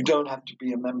 You don't have to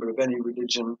be a member of any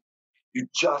religion. You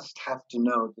just have to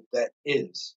know that there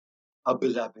is a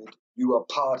beloved. You are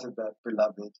part of that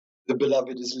beloved. The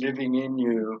beloved is living in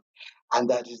you, and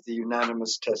that is the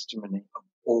unanimous testimony of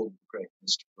all the great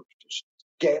mystical traditions.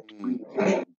 Get with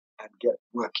it and get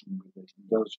working with it in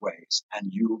those ways,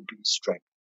 and you will be strengthened.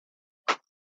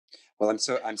 Well,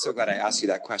 I'm so glad I asked you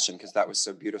that question because that was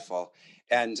so beautiful.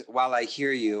 And while I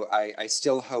hear you, I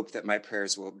still hope that my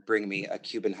prayers will bring me a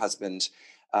Cuban husband.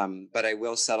 But I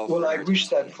will settle for. Well, I wish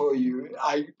that for you.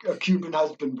 A Cuban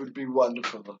husband would be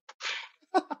wonderful.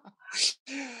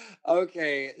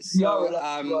 Okay, so you're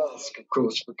allowed to ask, of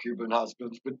course, for Cuban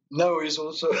husbands, but no is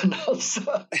also an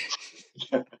answer.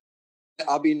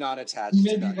 I'll be not attached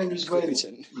to that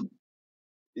conclusion.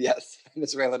 Yes,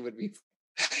 Venezuelan would be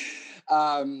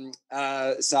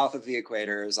south of the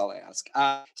equator is all I ask.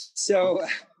 So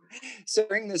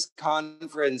during this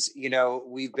conference,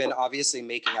 we've been obviously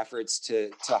making efforts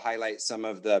to highlight some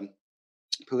of the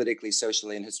politically,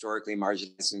 socially, and historically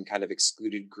marginalized and kind of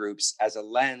excluded groups as a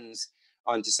lens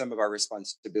onto some of our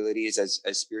responsibilities as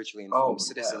spiritually informed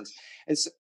citizens. Yes.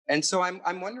 And so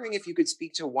I'm wondering if you could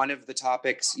speak to one of the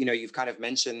topics. You've kind of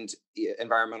mentioned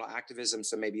environmental activism,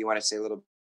 so maybe you want to say a little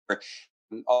bit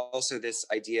more. Also this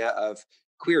idea of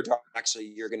queer Dharma. Actually,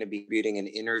 you're going to be reading an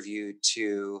interview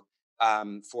to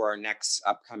for our next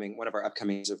one of our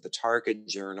upcomings of the Tarka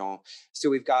Journal. So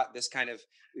we've got this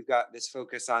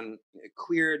focus on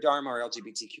queer Dharma or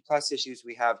LGBTQ plus issues.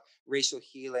 We have racial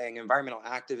healing, environmental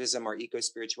activism, or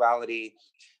eco-spirituality,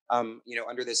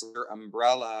 under this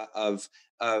umbrella of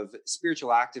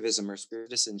spiritual activism or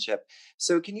citizenship.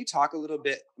 So can you talk a little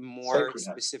bit more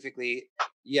specifically?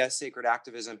 Yes, sacred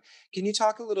activism. Can you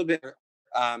talk a little bit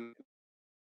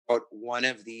about one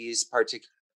of these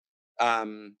particular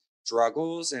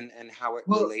struggles and how it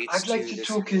Well, relates I'd like to to this?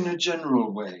 talk in a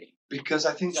general way because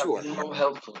I think that would Sure. be more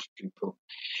helpful to people.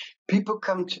 People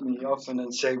come to me often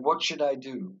and say, what should I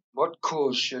do? What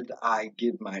cause should I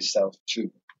give myself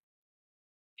to?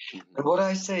 Mhm. And what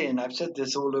I say, and I've said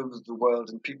this all over the world,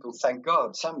 and people, thank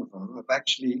God, some of them have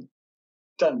actually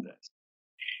done this.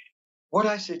 What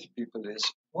I say to people is,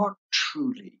 what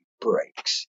truly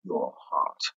breaks your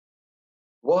heart?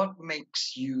 What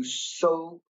makes you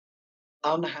so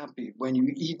unhappy when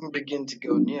you even begin to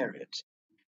go near it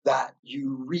that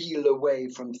you reel away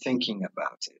from thinking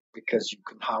about it because you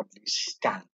can hardly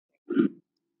stand it?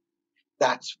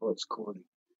 That's what's calling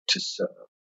you to serve.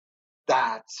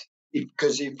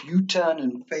 Because if you turn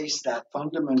and face that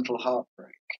fundamental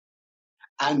heartbreak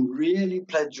and really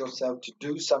pledge yourself to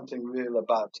do something real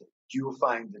about it, you'll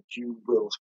find that you will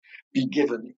be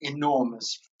given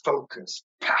enormous focus,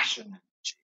 passion,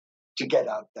 energy to get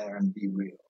out there and be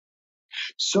real.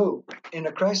 So, in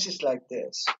a crisis like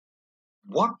this,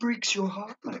 what breaks your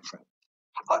heart, my friend?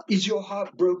 Is your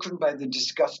heart broken by the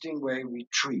disgusting way we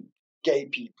treat gay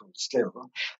people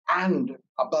still, and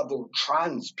above all,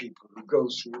 trans people who go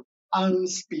through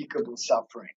unspeakable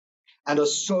suffering and are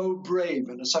so brave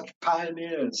and are such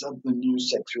pioneers of the new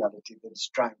sexuality that is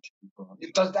trying to be born?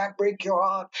 Does that break your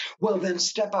heart? Well, then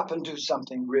step up and do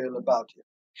something real about it.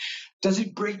 Does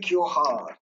it break your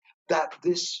heart that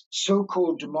this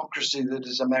so-called democracy that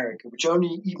is America, which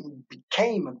only even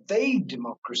became a vague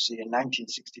democracy in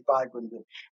 1965 when the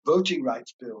Voting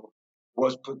Rights Bill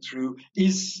was put through,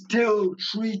 is still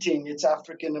treating its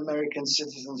African American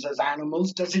citizens as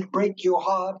animals? Does it break your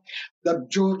heart that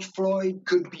George Floyd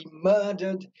could be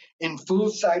murdered in full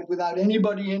sight without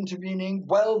anybody intervening?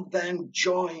 Well, then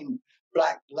join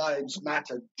Black Lives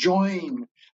Matter. Join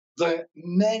the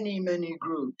many, many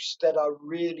groups that are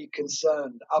really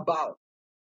concerned about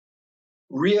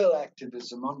real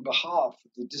activism on behalf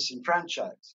of the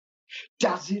disenfranchised.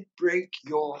 Does it break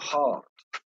your heart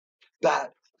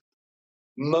that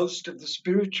most of the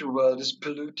spiritual world is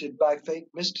polluted by fake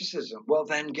mysticism? Well,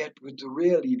 then get with the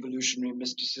real evolutionary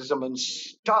mysticism and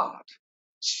start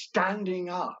standing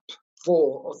up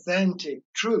for authentic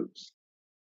truth.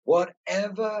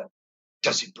 Whatever,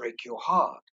 does it break your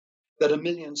heart that 1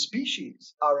 million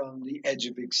species are on the edge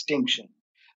of extinction,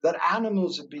 that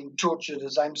animals are being tortured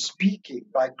as I'm speaking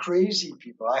by crazy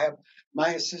people? I have my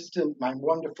assistant, my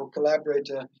wonderful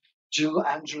collaborator, Jill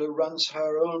Angela, runs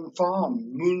her own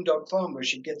farm, Moondog Farm, where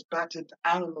she gets battered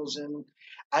animals in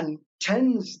and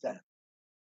tends them.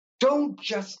 Don't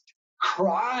just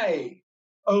cry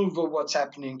over what's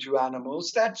happening to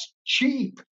animals. That's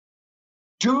cheap.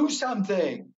 Do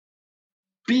something.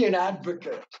 Be an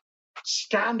advocate.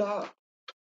 Stand up.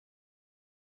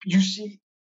 You see,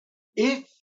 if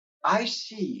I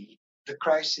see the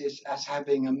crisis as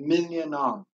having 1 million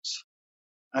arms,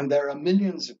 and there are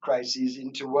millions of crises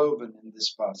interwoven in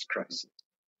this vast crisis,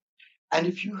 and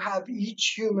if you have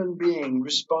each human being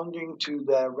responding to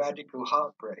their radical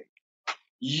heartbreak,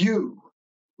 you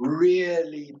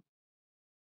really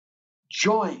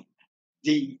join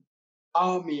the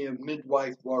army of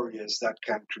midwife warriors that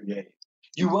can create.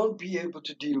 You won't be able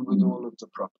to deal with all of the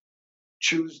problems.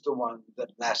 Choose the one that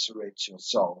lacerates your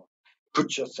soul.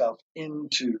 Put yourself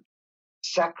into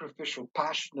sacrificial,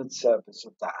 passionate service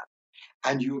of that,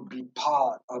 and you'll be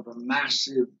part of a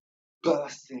massive,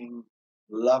 birthing,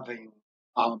 loving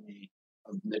army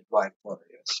of midwife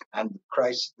warriors. And the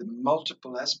crisis, the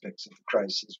multiple aspects of the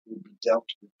crisis will be dealt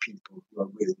with people who are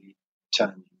really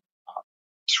turning up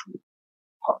through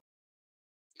heart.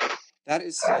 That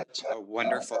is such a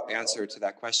wonderful answer to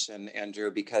that question,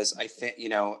 Andrew, because I think,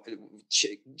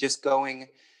 just going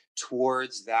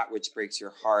towards that which breaks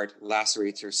your heart,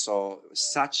 lacerates your soul,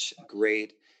 such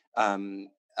great um,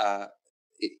 uh,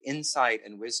 insight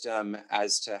and wisdom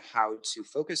as to how to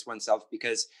focus oneself.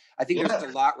 Because I think there's a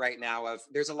lot right now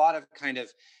there's a lot of kind of,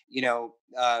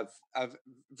 of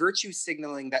virtue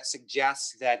signaling that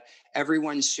suggests that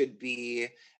everyone should be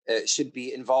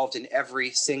involved in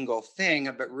every single thing,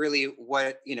 but really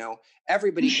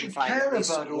everybody can find at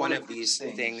least one of these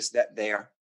things that they are.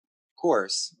 Of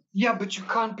course. Yeah, but you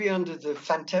can't be under the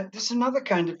there's another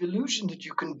kind of illusion that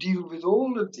you can deal with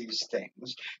all of these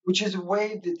things, which is a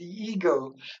way that the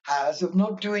ego has of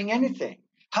not doing anything.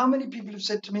 How many people have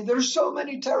said to me, there are so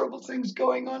many terrible things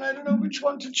going on, I don't know which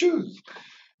one to choose?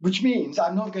 Which means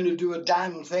I'm not going to do a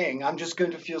damn thing. I'm just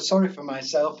going to feel sorry for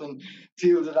myself and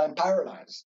feel that I'm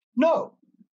paralyzed. No.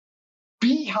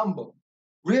 Be humble.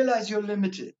 Realize you're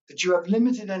limited, that you have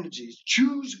limited energies.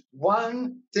 Choose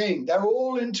one thing. They're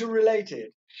all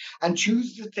interrelated. And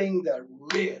choose the thing that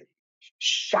really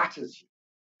shatters you,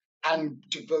 and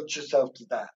devote yourself to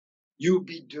that, you'll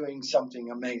be doing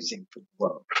something amazing for the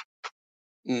world.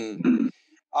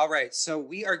 All right, so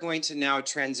we are going to now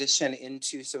transition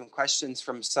into some questions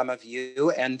from some of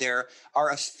you, and there are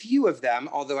a few of them,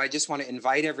 although I just want to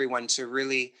invite everyone to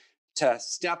really to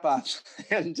step up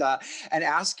and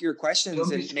ask your questions. Don't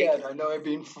be and scared. I know I've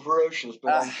been ferocious,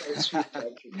 but I'm very sweet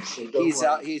actually, so don't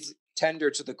worry. He's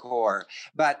tender to the core.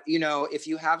 But, if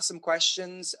you have some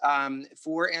questions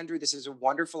for Andrew, this is a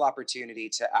wonderful opportunity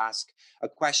to ask a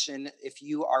question. If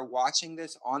you are watching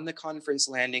this on the conference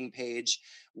landing page,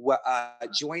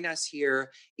 join us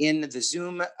here in the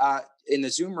Zoom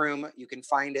room. You can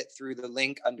find it through the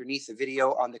link underneath the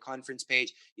video on the conference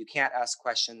page. You can't ask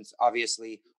questions,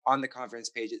 obviously, on the conference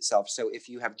page itself. So if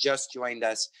you have just joined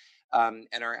us, and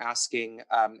are asking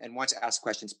and want to ask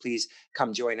questions, please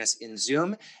come join us in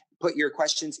Zoom. Put your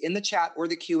questions in the chat or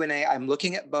the Q&A. I'm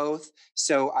looking at both,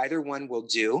 so either one will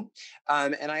do.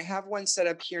 And I have one set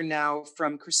up here now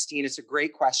from Christine. It's a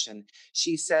great question.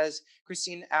 She says,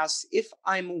 Christine asks, if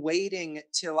I'm waiting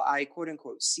till I, quote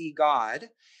unquote, see God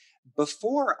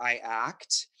before I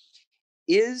act,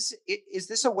 is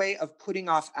this a way of putting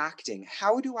off acting?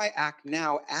 How do I act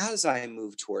now as I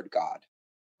move toward God?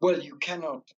 Well, you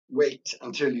cannot wait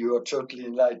until you are totally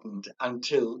enlightened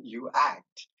until you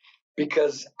act,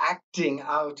 because acting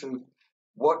out of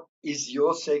what is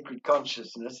your sacred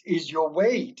consciousness is your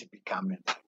way to become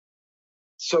enlightened.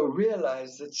 So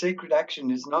realize that sacred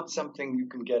action is not something you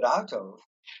can get out of,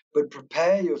 but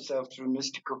prepare yourself through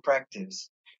mystical practice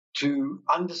to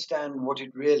understand what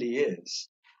it really is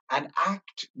and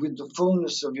act with the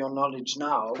fullness of your knowledge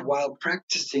now while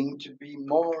practicing to be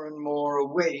more and more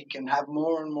awake and have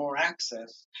more and more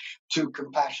access to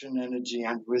compassion, energy,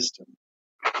 and wisdom.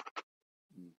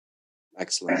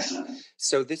 Excellent.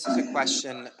 So this is a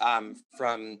question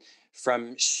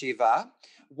from Shiva.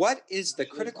 What is the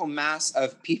critical mass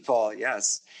of people,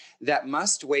 yes, that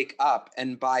must wake up,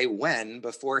 and by when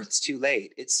before it's too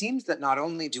late? It seems that not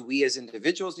only do we as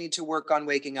individuals need to work on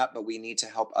waking up, but we need to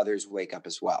help others wake up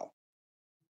as well.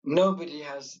 Nobody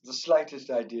has the slightest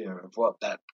idea of what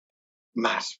that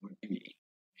mass would be.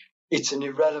 It's an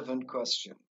irrelevant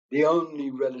question. The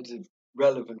only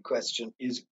relevant question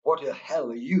is, what the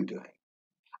hell are you doing?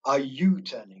 Are you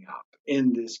turning up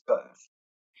in this birth?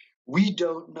 We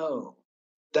don't know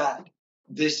that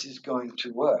this is going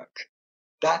to work.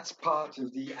 That's part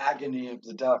of the agony of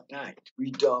the dark night.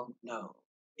 We don't know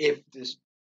if this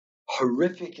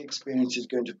horrific experience is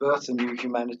going to birth a new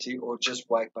humanity or just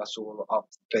wipe us all off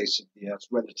the face of the earth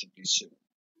relatively soon.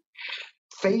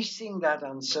 Facing that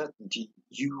uncertainty,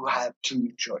 you have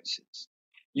two choices.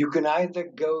 You can either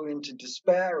go into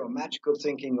despair or magical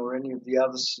thinking or any of the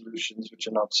other solutions, which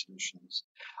are not solutions,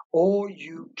 or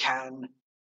you can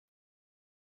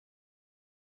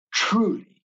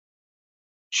truly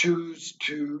choose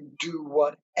to do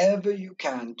whatever you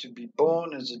can to be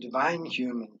born as a divine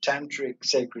human, tantric,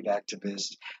 sacred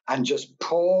activist, and just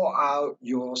pour out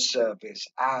your service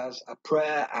as a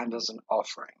prayer and as an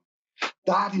offering.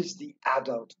 That is the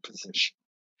adult position.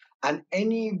 And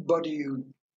anybody who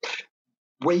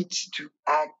waits to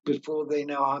act before they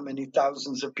know how many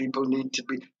thousands of people need to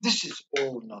be, this is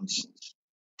all nonsense.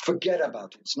 Forget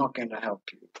about it. It's not going to help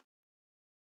you.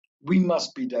 We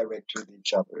must be direct with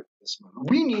each other at this moment.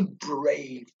 We need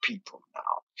brave people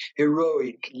now,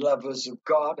 heroic lovers of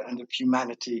God and of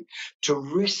humanity, to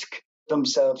risk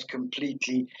themselves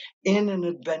completely in an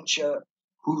adventure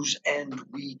whose end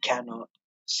we cannot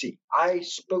see. I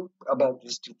spoke about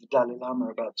this to the Dalai Lama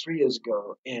about 3 years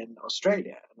ago in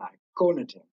Australia, and I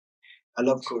cornered him. I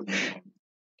love cornering him.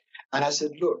 And I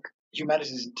said, look,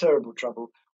 humanity is in terrible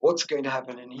trouble. What's going to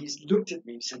happen? And he's looked at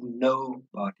me and said,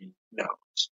 nobody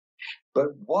knows.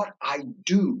 But what I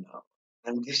do know,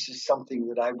 and this is something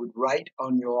that I would write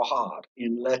on your heart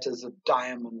in letters of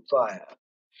diamond fire,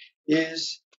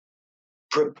 is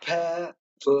prepare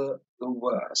for the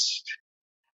worst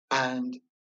and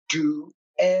do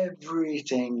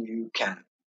everything you can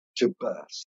to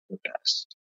birth the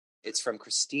best. It's from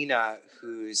Christina,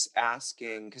 who's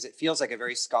asking, because it feels like a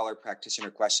very scholar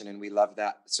practitioner question, and we love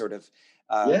that sort of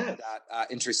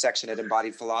intersection at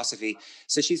Embodied Philosophy.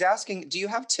 So she's asking, do you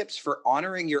have tips for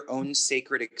honoring your own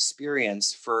sacred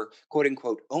experience, for quote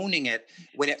unquote owning it,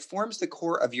 when it forms the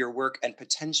core of your work and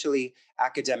potentially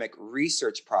academic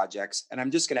research projects? And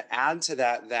I'm just going to add to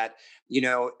that,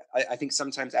 I think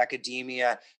sometimes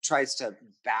academia tries to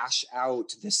bash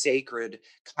out the sacred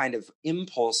kind of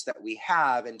impulse that we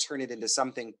have and turn it into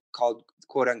something called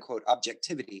quote unquote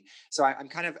objectivity. So I'm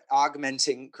kind of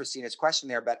augmenting Christina's question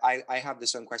there, but I have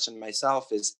this own question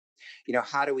myself is,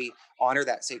 how do we honor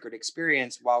that sacred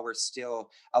experience while we're still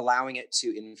allowing it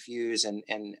to infuse and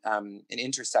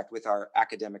intersect with our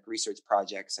academic research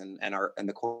projects and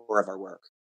the core of our work?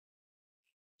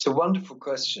 It's a wonderful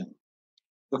question.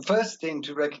 The first thing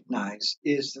to recognize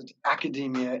is that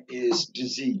academia is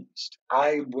diseased.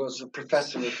 I was a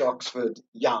professor at Oxford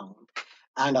young,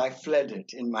 and I fled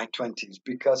it in my 20s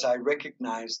because I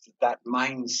recognized that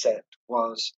mindset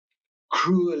was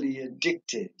cruelly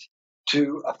addicted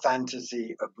to a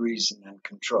fantasy of reason and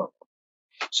control.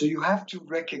 So you have to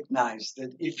recognize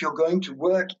that if you're going to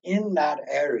work in that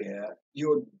area,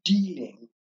 you're dealing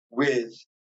with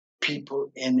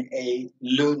people in a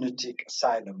lunatic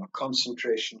asylum, a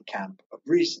concentration camp of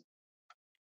reason.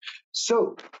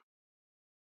 So,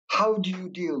 how do you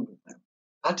deal with them?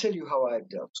 I'll tell you how I've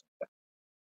dealt with them.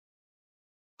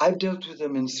 I've dealt with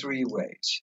them in three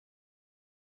ways.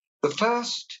 The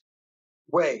first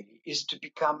way is to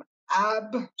become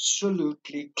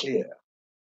absolutely clear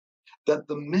that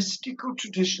the mystical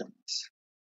traditions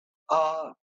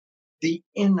are the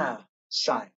inner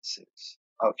sciences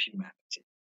of humanity,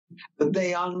 that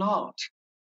they are not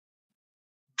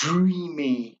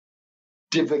dreamy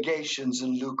divagations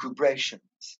and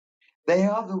lucubrations. They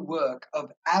are the work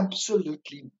of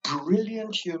absolutely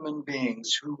brilliant human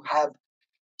beings who have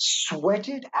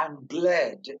sweated and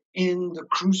bled in the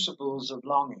crucibles of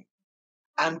longing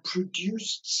and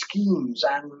produced schemes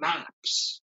and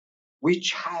maps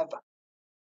which have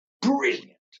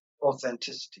brilliant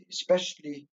authenticity,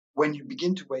 especially when you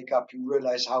begin to wake up, you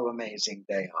realize how amazing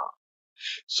they are.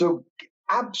 So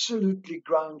absolutely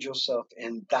ground yourself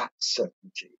in that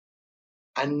certainty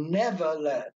and never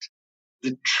let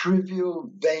the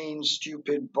trivial, vain,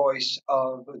 stupid voice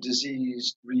of a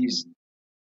diseased reason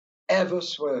ever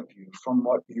swerve you from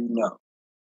what you know.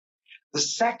 The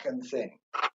second thing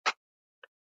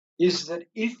is that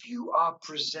if you are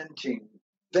presenting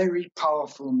very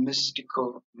powerful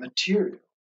mystical material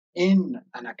in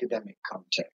an academic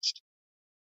context,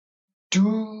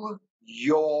 do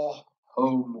your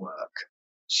homework,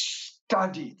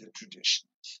 study the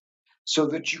traditions so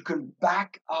that you can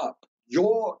back up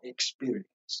your experience,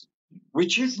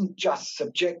 which isn't just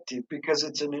subjective because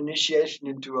it's an initiation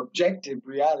into objective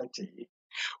reality,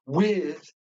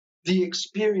 with the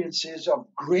experiences of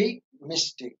great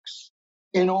mystics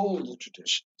in all the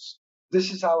traditions.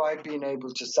 This is how I've been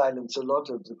able to silence a lot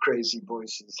of the crazy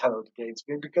voices held against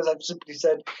me, because I've simply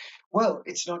said, well,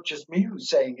 it's not just me who's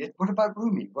saying it. What about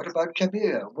Rumi? What about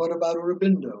Kabir? What about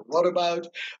Aurobindo? What about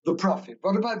the Prophet?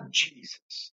 What about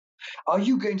Jesus? Are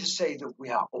you going to say that we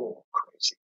are all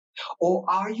crazy? Or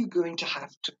are you going to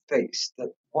have to face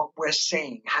that what we're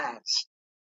saying has,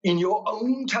 in your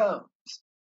own terms,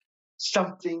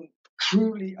 something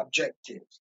truly objective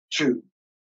to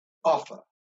offer?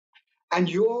 And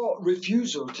your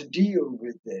refusal to deal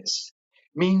with this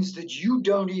means that you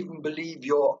don't even believe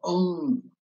your own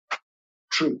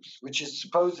truth, which is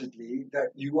supposedly that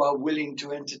you are willing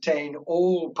to entertain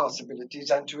all possibilities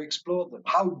and to explore them.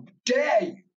 How dare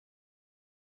you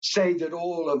say that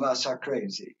all of us are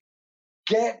crazy?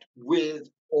 Get with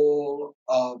all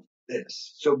of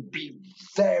this. So be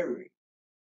very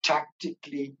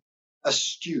tactically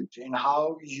astute in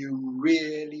how you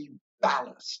really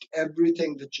ballast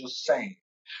everything that you're saying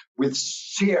with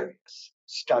serious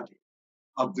study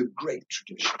of the great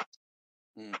tradition.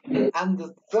 Mm-hmm. And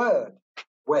the third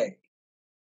way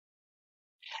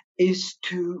is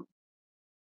to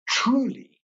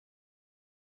truly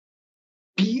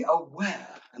be aware,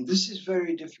 and this is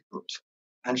very difficult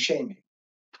and shaming,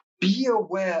 be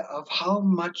aware of how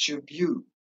much of you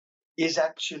is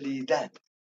actually them,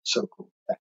 so-called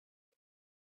them.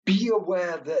 Be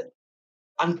aware that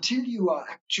until you are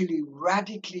actually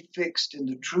radically fixed in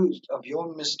the truth of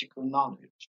your mystical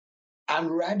knowledge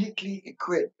and radically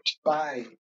equipped by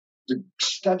the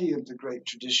study of the great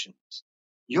traditions,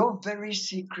 you're very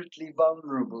secretly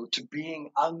vulnerable to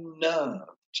being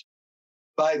unnerved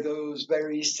by those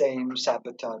very same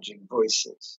sabotaging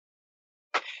voices.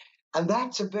 And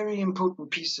that's a very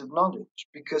important piece of knowledge,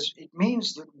 because it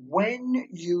means that when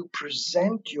you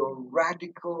present your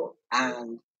radical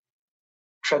and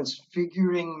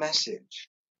transfiguring message,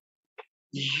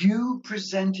 you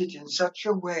present it in such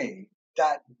a way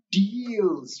that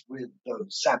deals with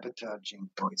those sabotaging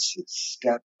voices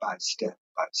step by step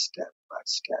by step by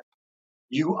step.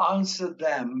 You answer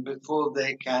them before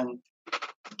they can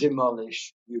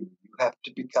demolish you. You have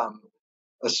to become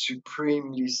a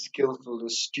supremely skillful,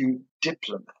 astute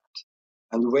diplomat.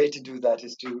 And the way to do that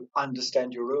is to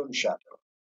understand your own shadow,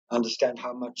 understand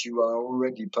how much you are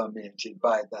already permeated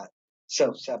by that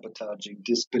self-sabotaging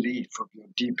disbelief of your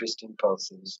deepest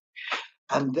impulses,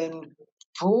 and then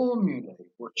formulate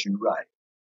what you write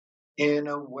in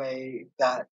a way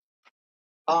that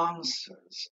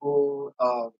answers all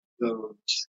of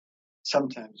those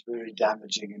sometimes very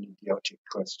damaging and idiotic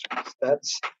questions.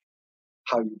 That's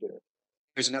how you do it.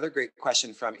 There's another great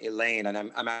question from Elaine, and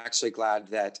I'm actually glad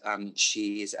that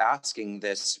she's asking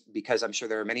this, because I'm sure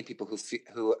there are many people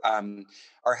who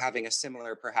are having a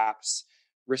similar, perhaps,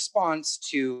 response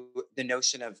to the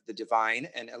notion of the divine.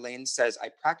 And Elaine says, I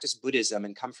practice Buddhism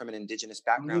and come from an indigenous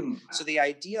background. So the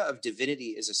idea of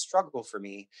divinity is a struggle for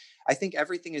me. I think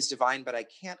everything is divine, but I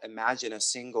can't imagine a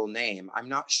single name. I'm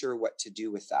not sure what to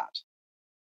do with that.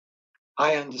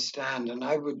 I understand, and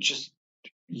I would just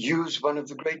use one of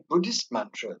the great Buddhist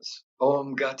mantras,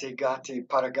 Om Gate Gate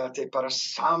Paragate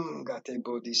Parasam Gate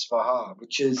Bodhisvaha,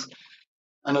 which is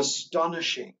an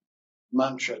astonishing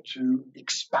mantra to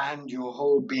expand your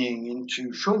whole being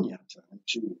into shunyata,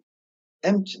 into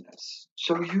emptiness.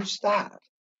 So use that.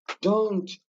 Don't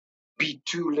be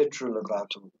too literal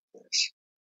about all of this.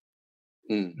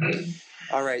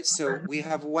 All right, so we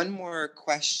have one more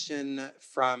question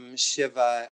from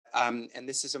Shiva, and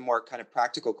this is a more kind of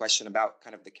practical question about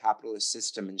kind of the capitalist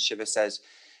system. And Shiva says,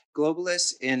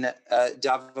 globalists in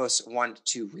Davos want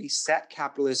to reset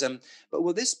capitalism, but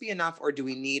will this be enough, or do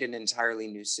we need an entirely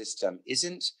new system?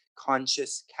 Isn't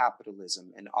conscious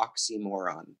capitalism an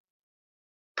oxymoron?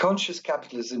 Conscious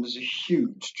capitalism is a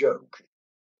huge joke.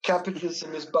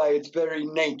 Capitalism is by its very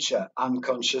nature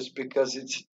unconscious because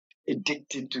it's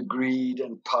addicted to greed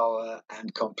and power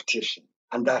and competition.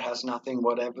 And that has nothing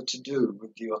whatever to do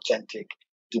with the authentic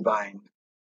divine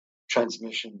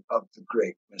transmission of the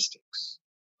great mystics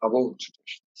of all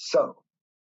traditions. So,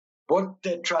 what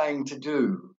they're trying to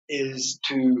do is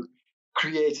to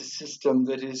create a system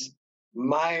that is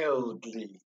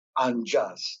mildly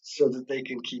unjust so that they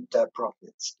can keep their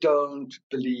profits. Don't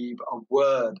believe a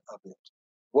word of it.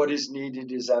 What is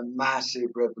needed is a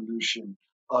massive revolution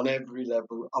on every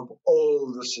level of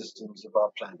all the systems of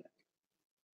our planet.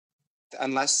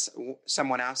 Unless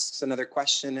someone asks another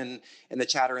question in the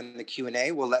chat or in the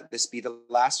Q&A, we'll let this be the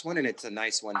last one, and it's a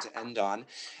nice one to end on.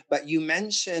 But you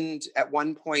mentioned at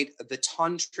one point the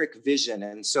tantric vision,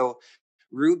 and so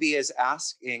Ruby is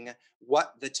asking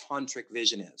what the tantric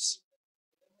vision is.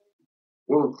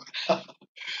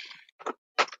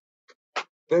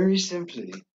 Very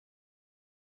simply,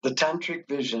 the tantric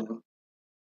vision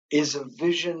is a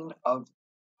vision of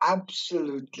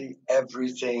absolutely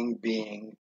everything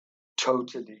being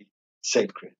totally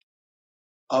sacred,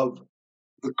 of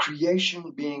the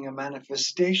creation being a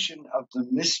manifestation of the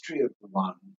mystery of the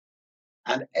One,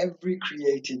 and every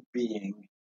created being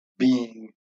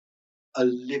being a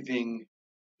living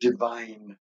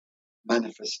divine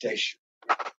manifestation.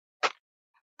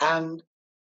 And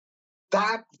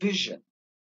that vision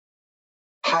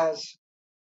has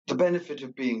the benefit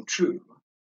of being true,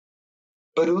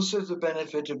 but also the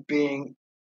benefit of being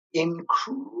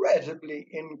incredibly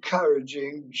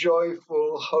encouraging,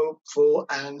 joyful, hopeful,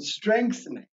 and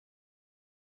strengthening.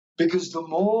 Because the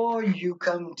more you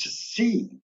come to see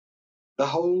the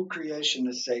whole creation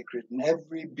as sacred and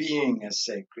every being as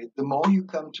sacred, the more you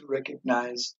come to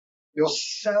recognize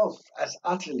yourself as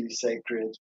utterly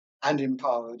sacred and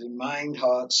empowered in mind,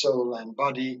 heart, soul, and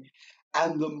body,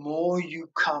 and the more you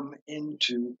come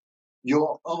into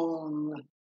your own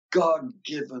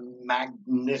God-given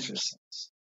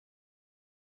magnificence.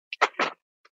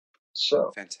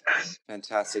 So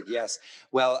fantastic. Yes.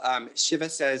 Well, Shiva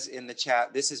says in the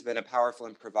chat, this has been a powerful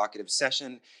and provocative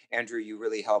session. Andrew, you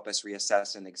really help us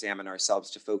reassess and examine ourselves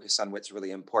to focus on what's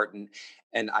really important.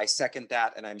 And I second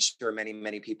that. And I'm sure many,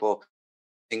 many people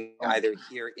either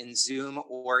here in Zoom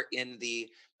or in the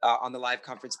on the live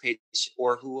conference page,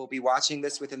 or who will be watching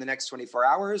this within the next 24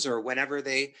 hours or whenever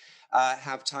they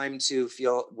have time to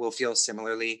will feel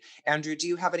similarly. Andrew, do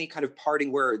you have any kind of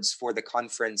parting words for the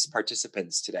conference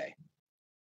participants today?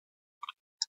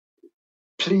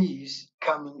 Please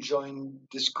come and join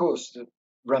this course that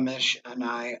Ramesh and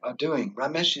I are doing.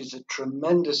 Ramesh is a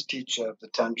tremendous teacher of the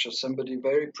Tantra, somebody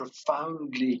very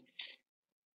profoundly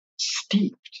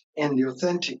steeped in the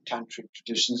authentic tantric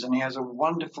traditions, and he has a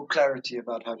wonderful clarity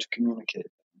about how to communicate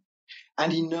them.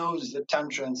 And he knows that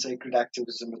Tantra and sacred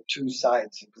activism are two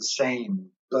sides of the same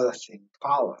birthing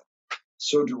power.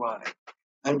 So do I.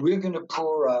 And we're going to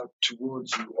pour out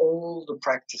towards you all the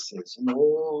practices and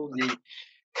all the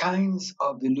kinds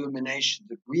of illumination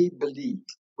that we believe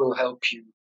will help you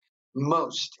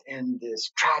most in this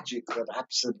tragic but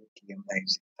absolutely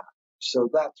amazing time. So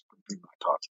that would be my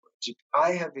parting words. If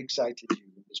I have excited you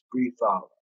in this brief hour,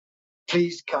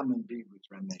 please come and be with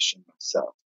Ramesh and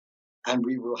myself, and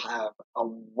we will have a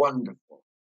wonderful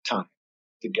time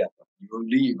together. You'll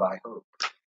leave, I hope,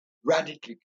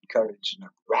 radically encouraged and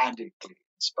radically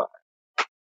inspired.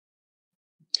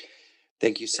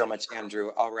 Thank you so much,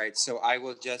 Andrew. All right, so I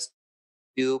will just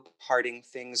do parting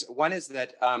things. One is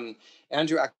that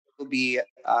Andrew will be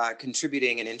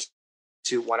contributing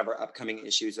to one of our upcoming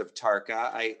issues of Tarka.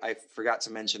 I forgot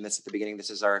to mention this at the beginning.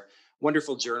 This is our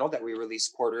wonderful journal that we release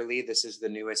quarterly. This is the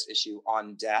newest issue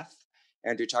on death.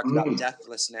 Andrew talked about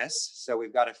deathlessness. So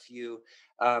we've got a few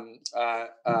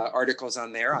articles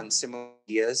on there on similar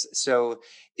ideas. So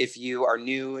if you are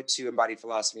new to embodied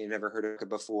philosophy and you've never heard of it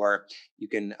before, you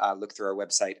can look through our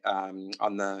website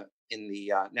in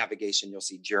the navigation, you'll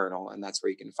see journal, and that's where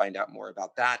you can find out more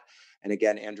about that. And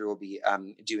again, Andrew will be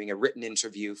doing a written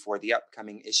interview for the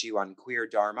upcoming issue on queer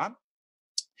Dharma.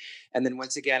 And then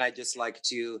once again, I'd just like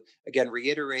to, again,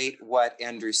 reiterate what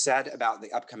Andrew said about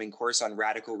the upcoming course on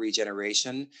radical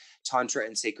regeneration, Tantra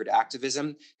and sacred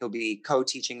activism. He'll be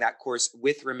co-teaching that course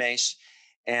with Ramesh.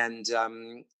 And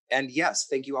yes,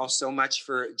 thank you all so much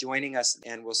for joining us,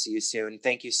 and we'll see you soon.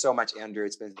 Thank you so much, Andrew.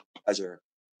 It's been a pleasure.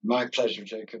 My pleasure,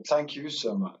 Jacob. Thank you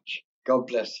so much. God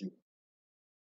bless you.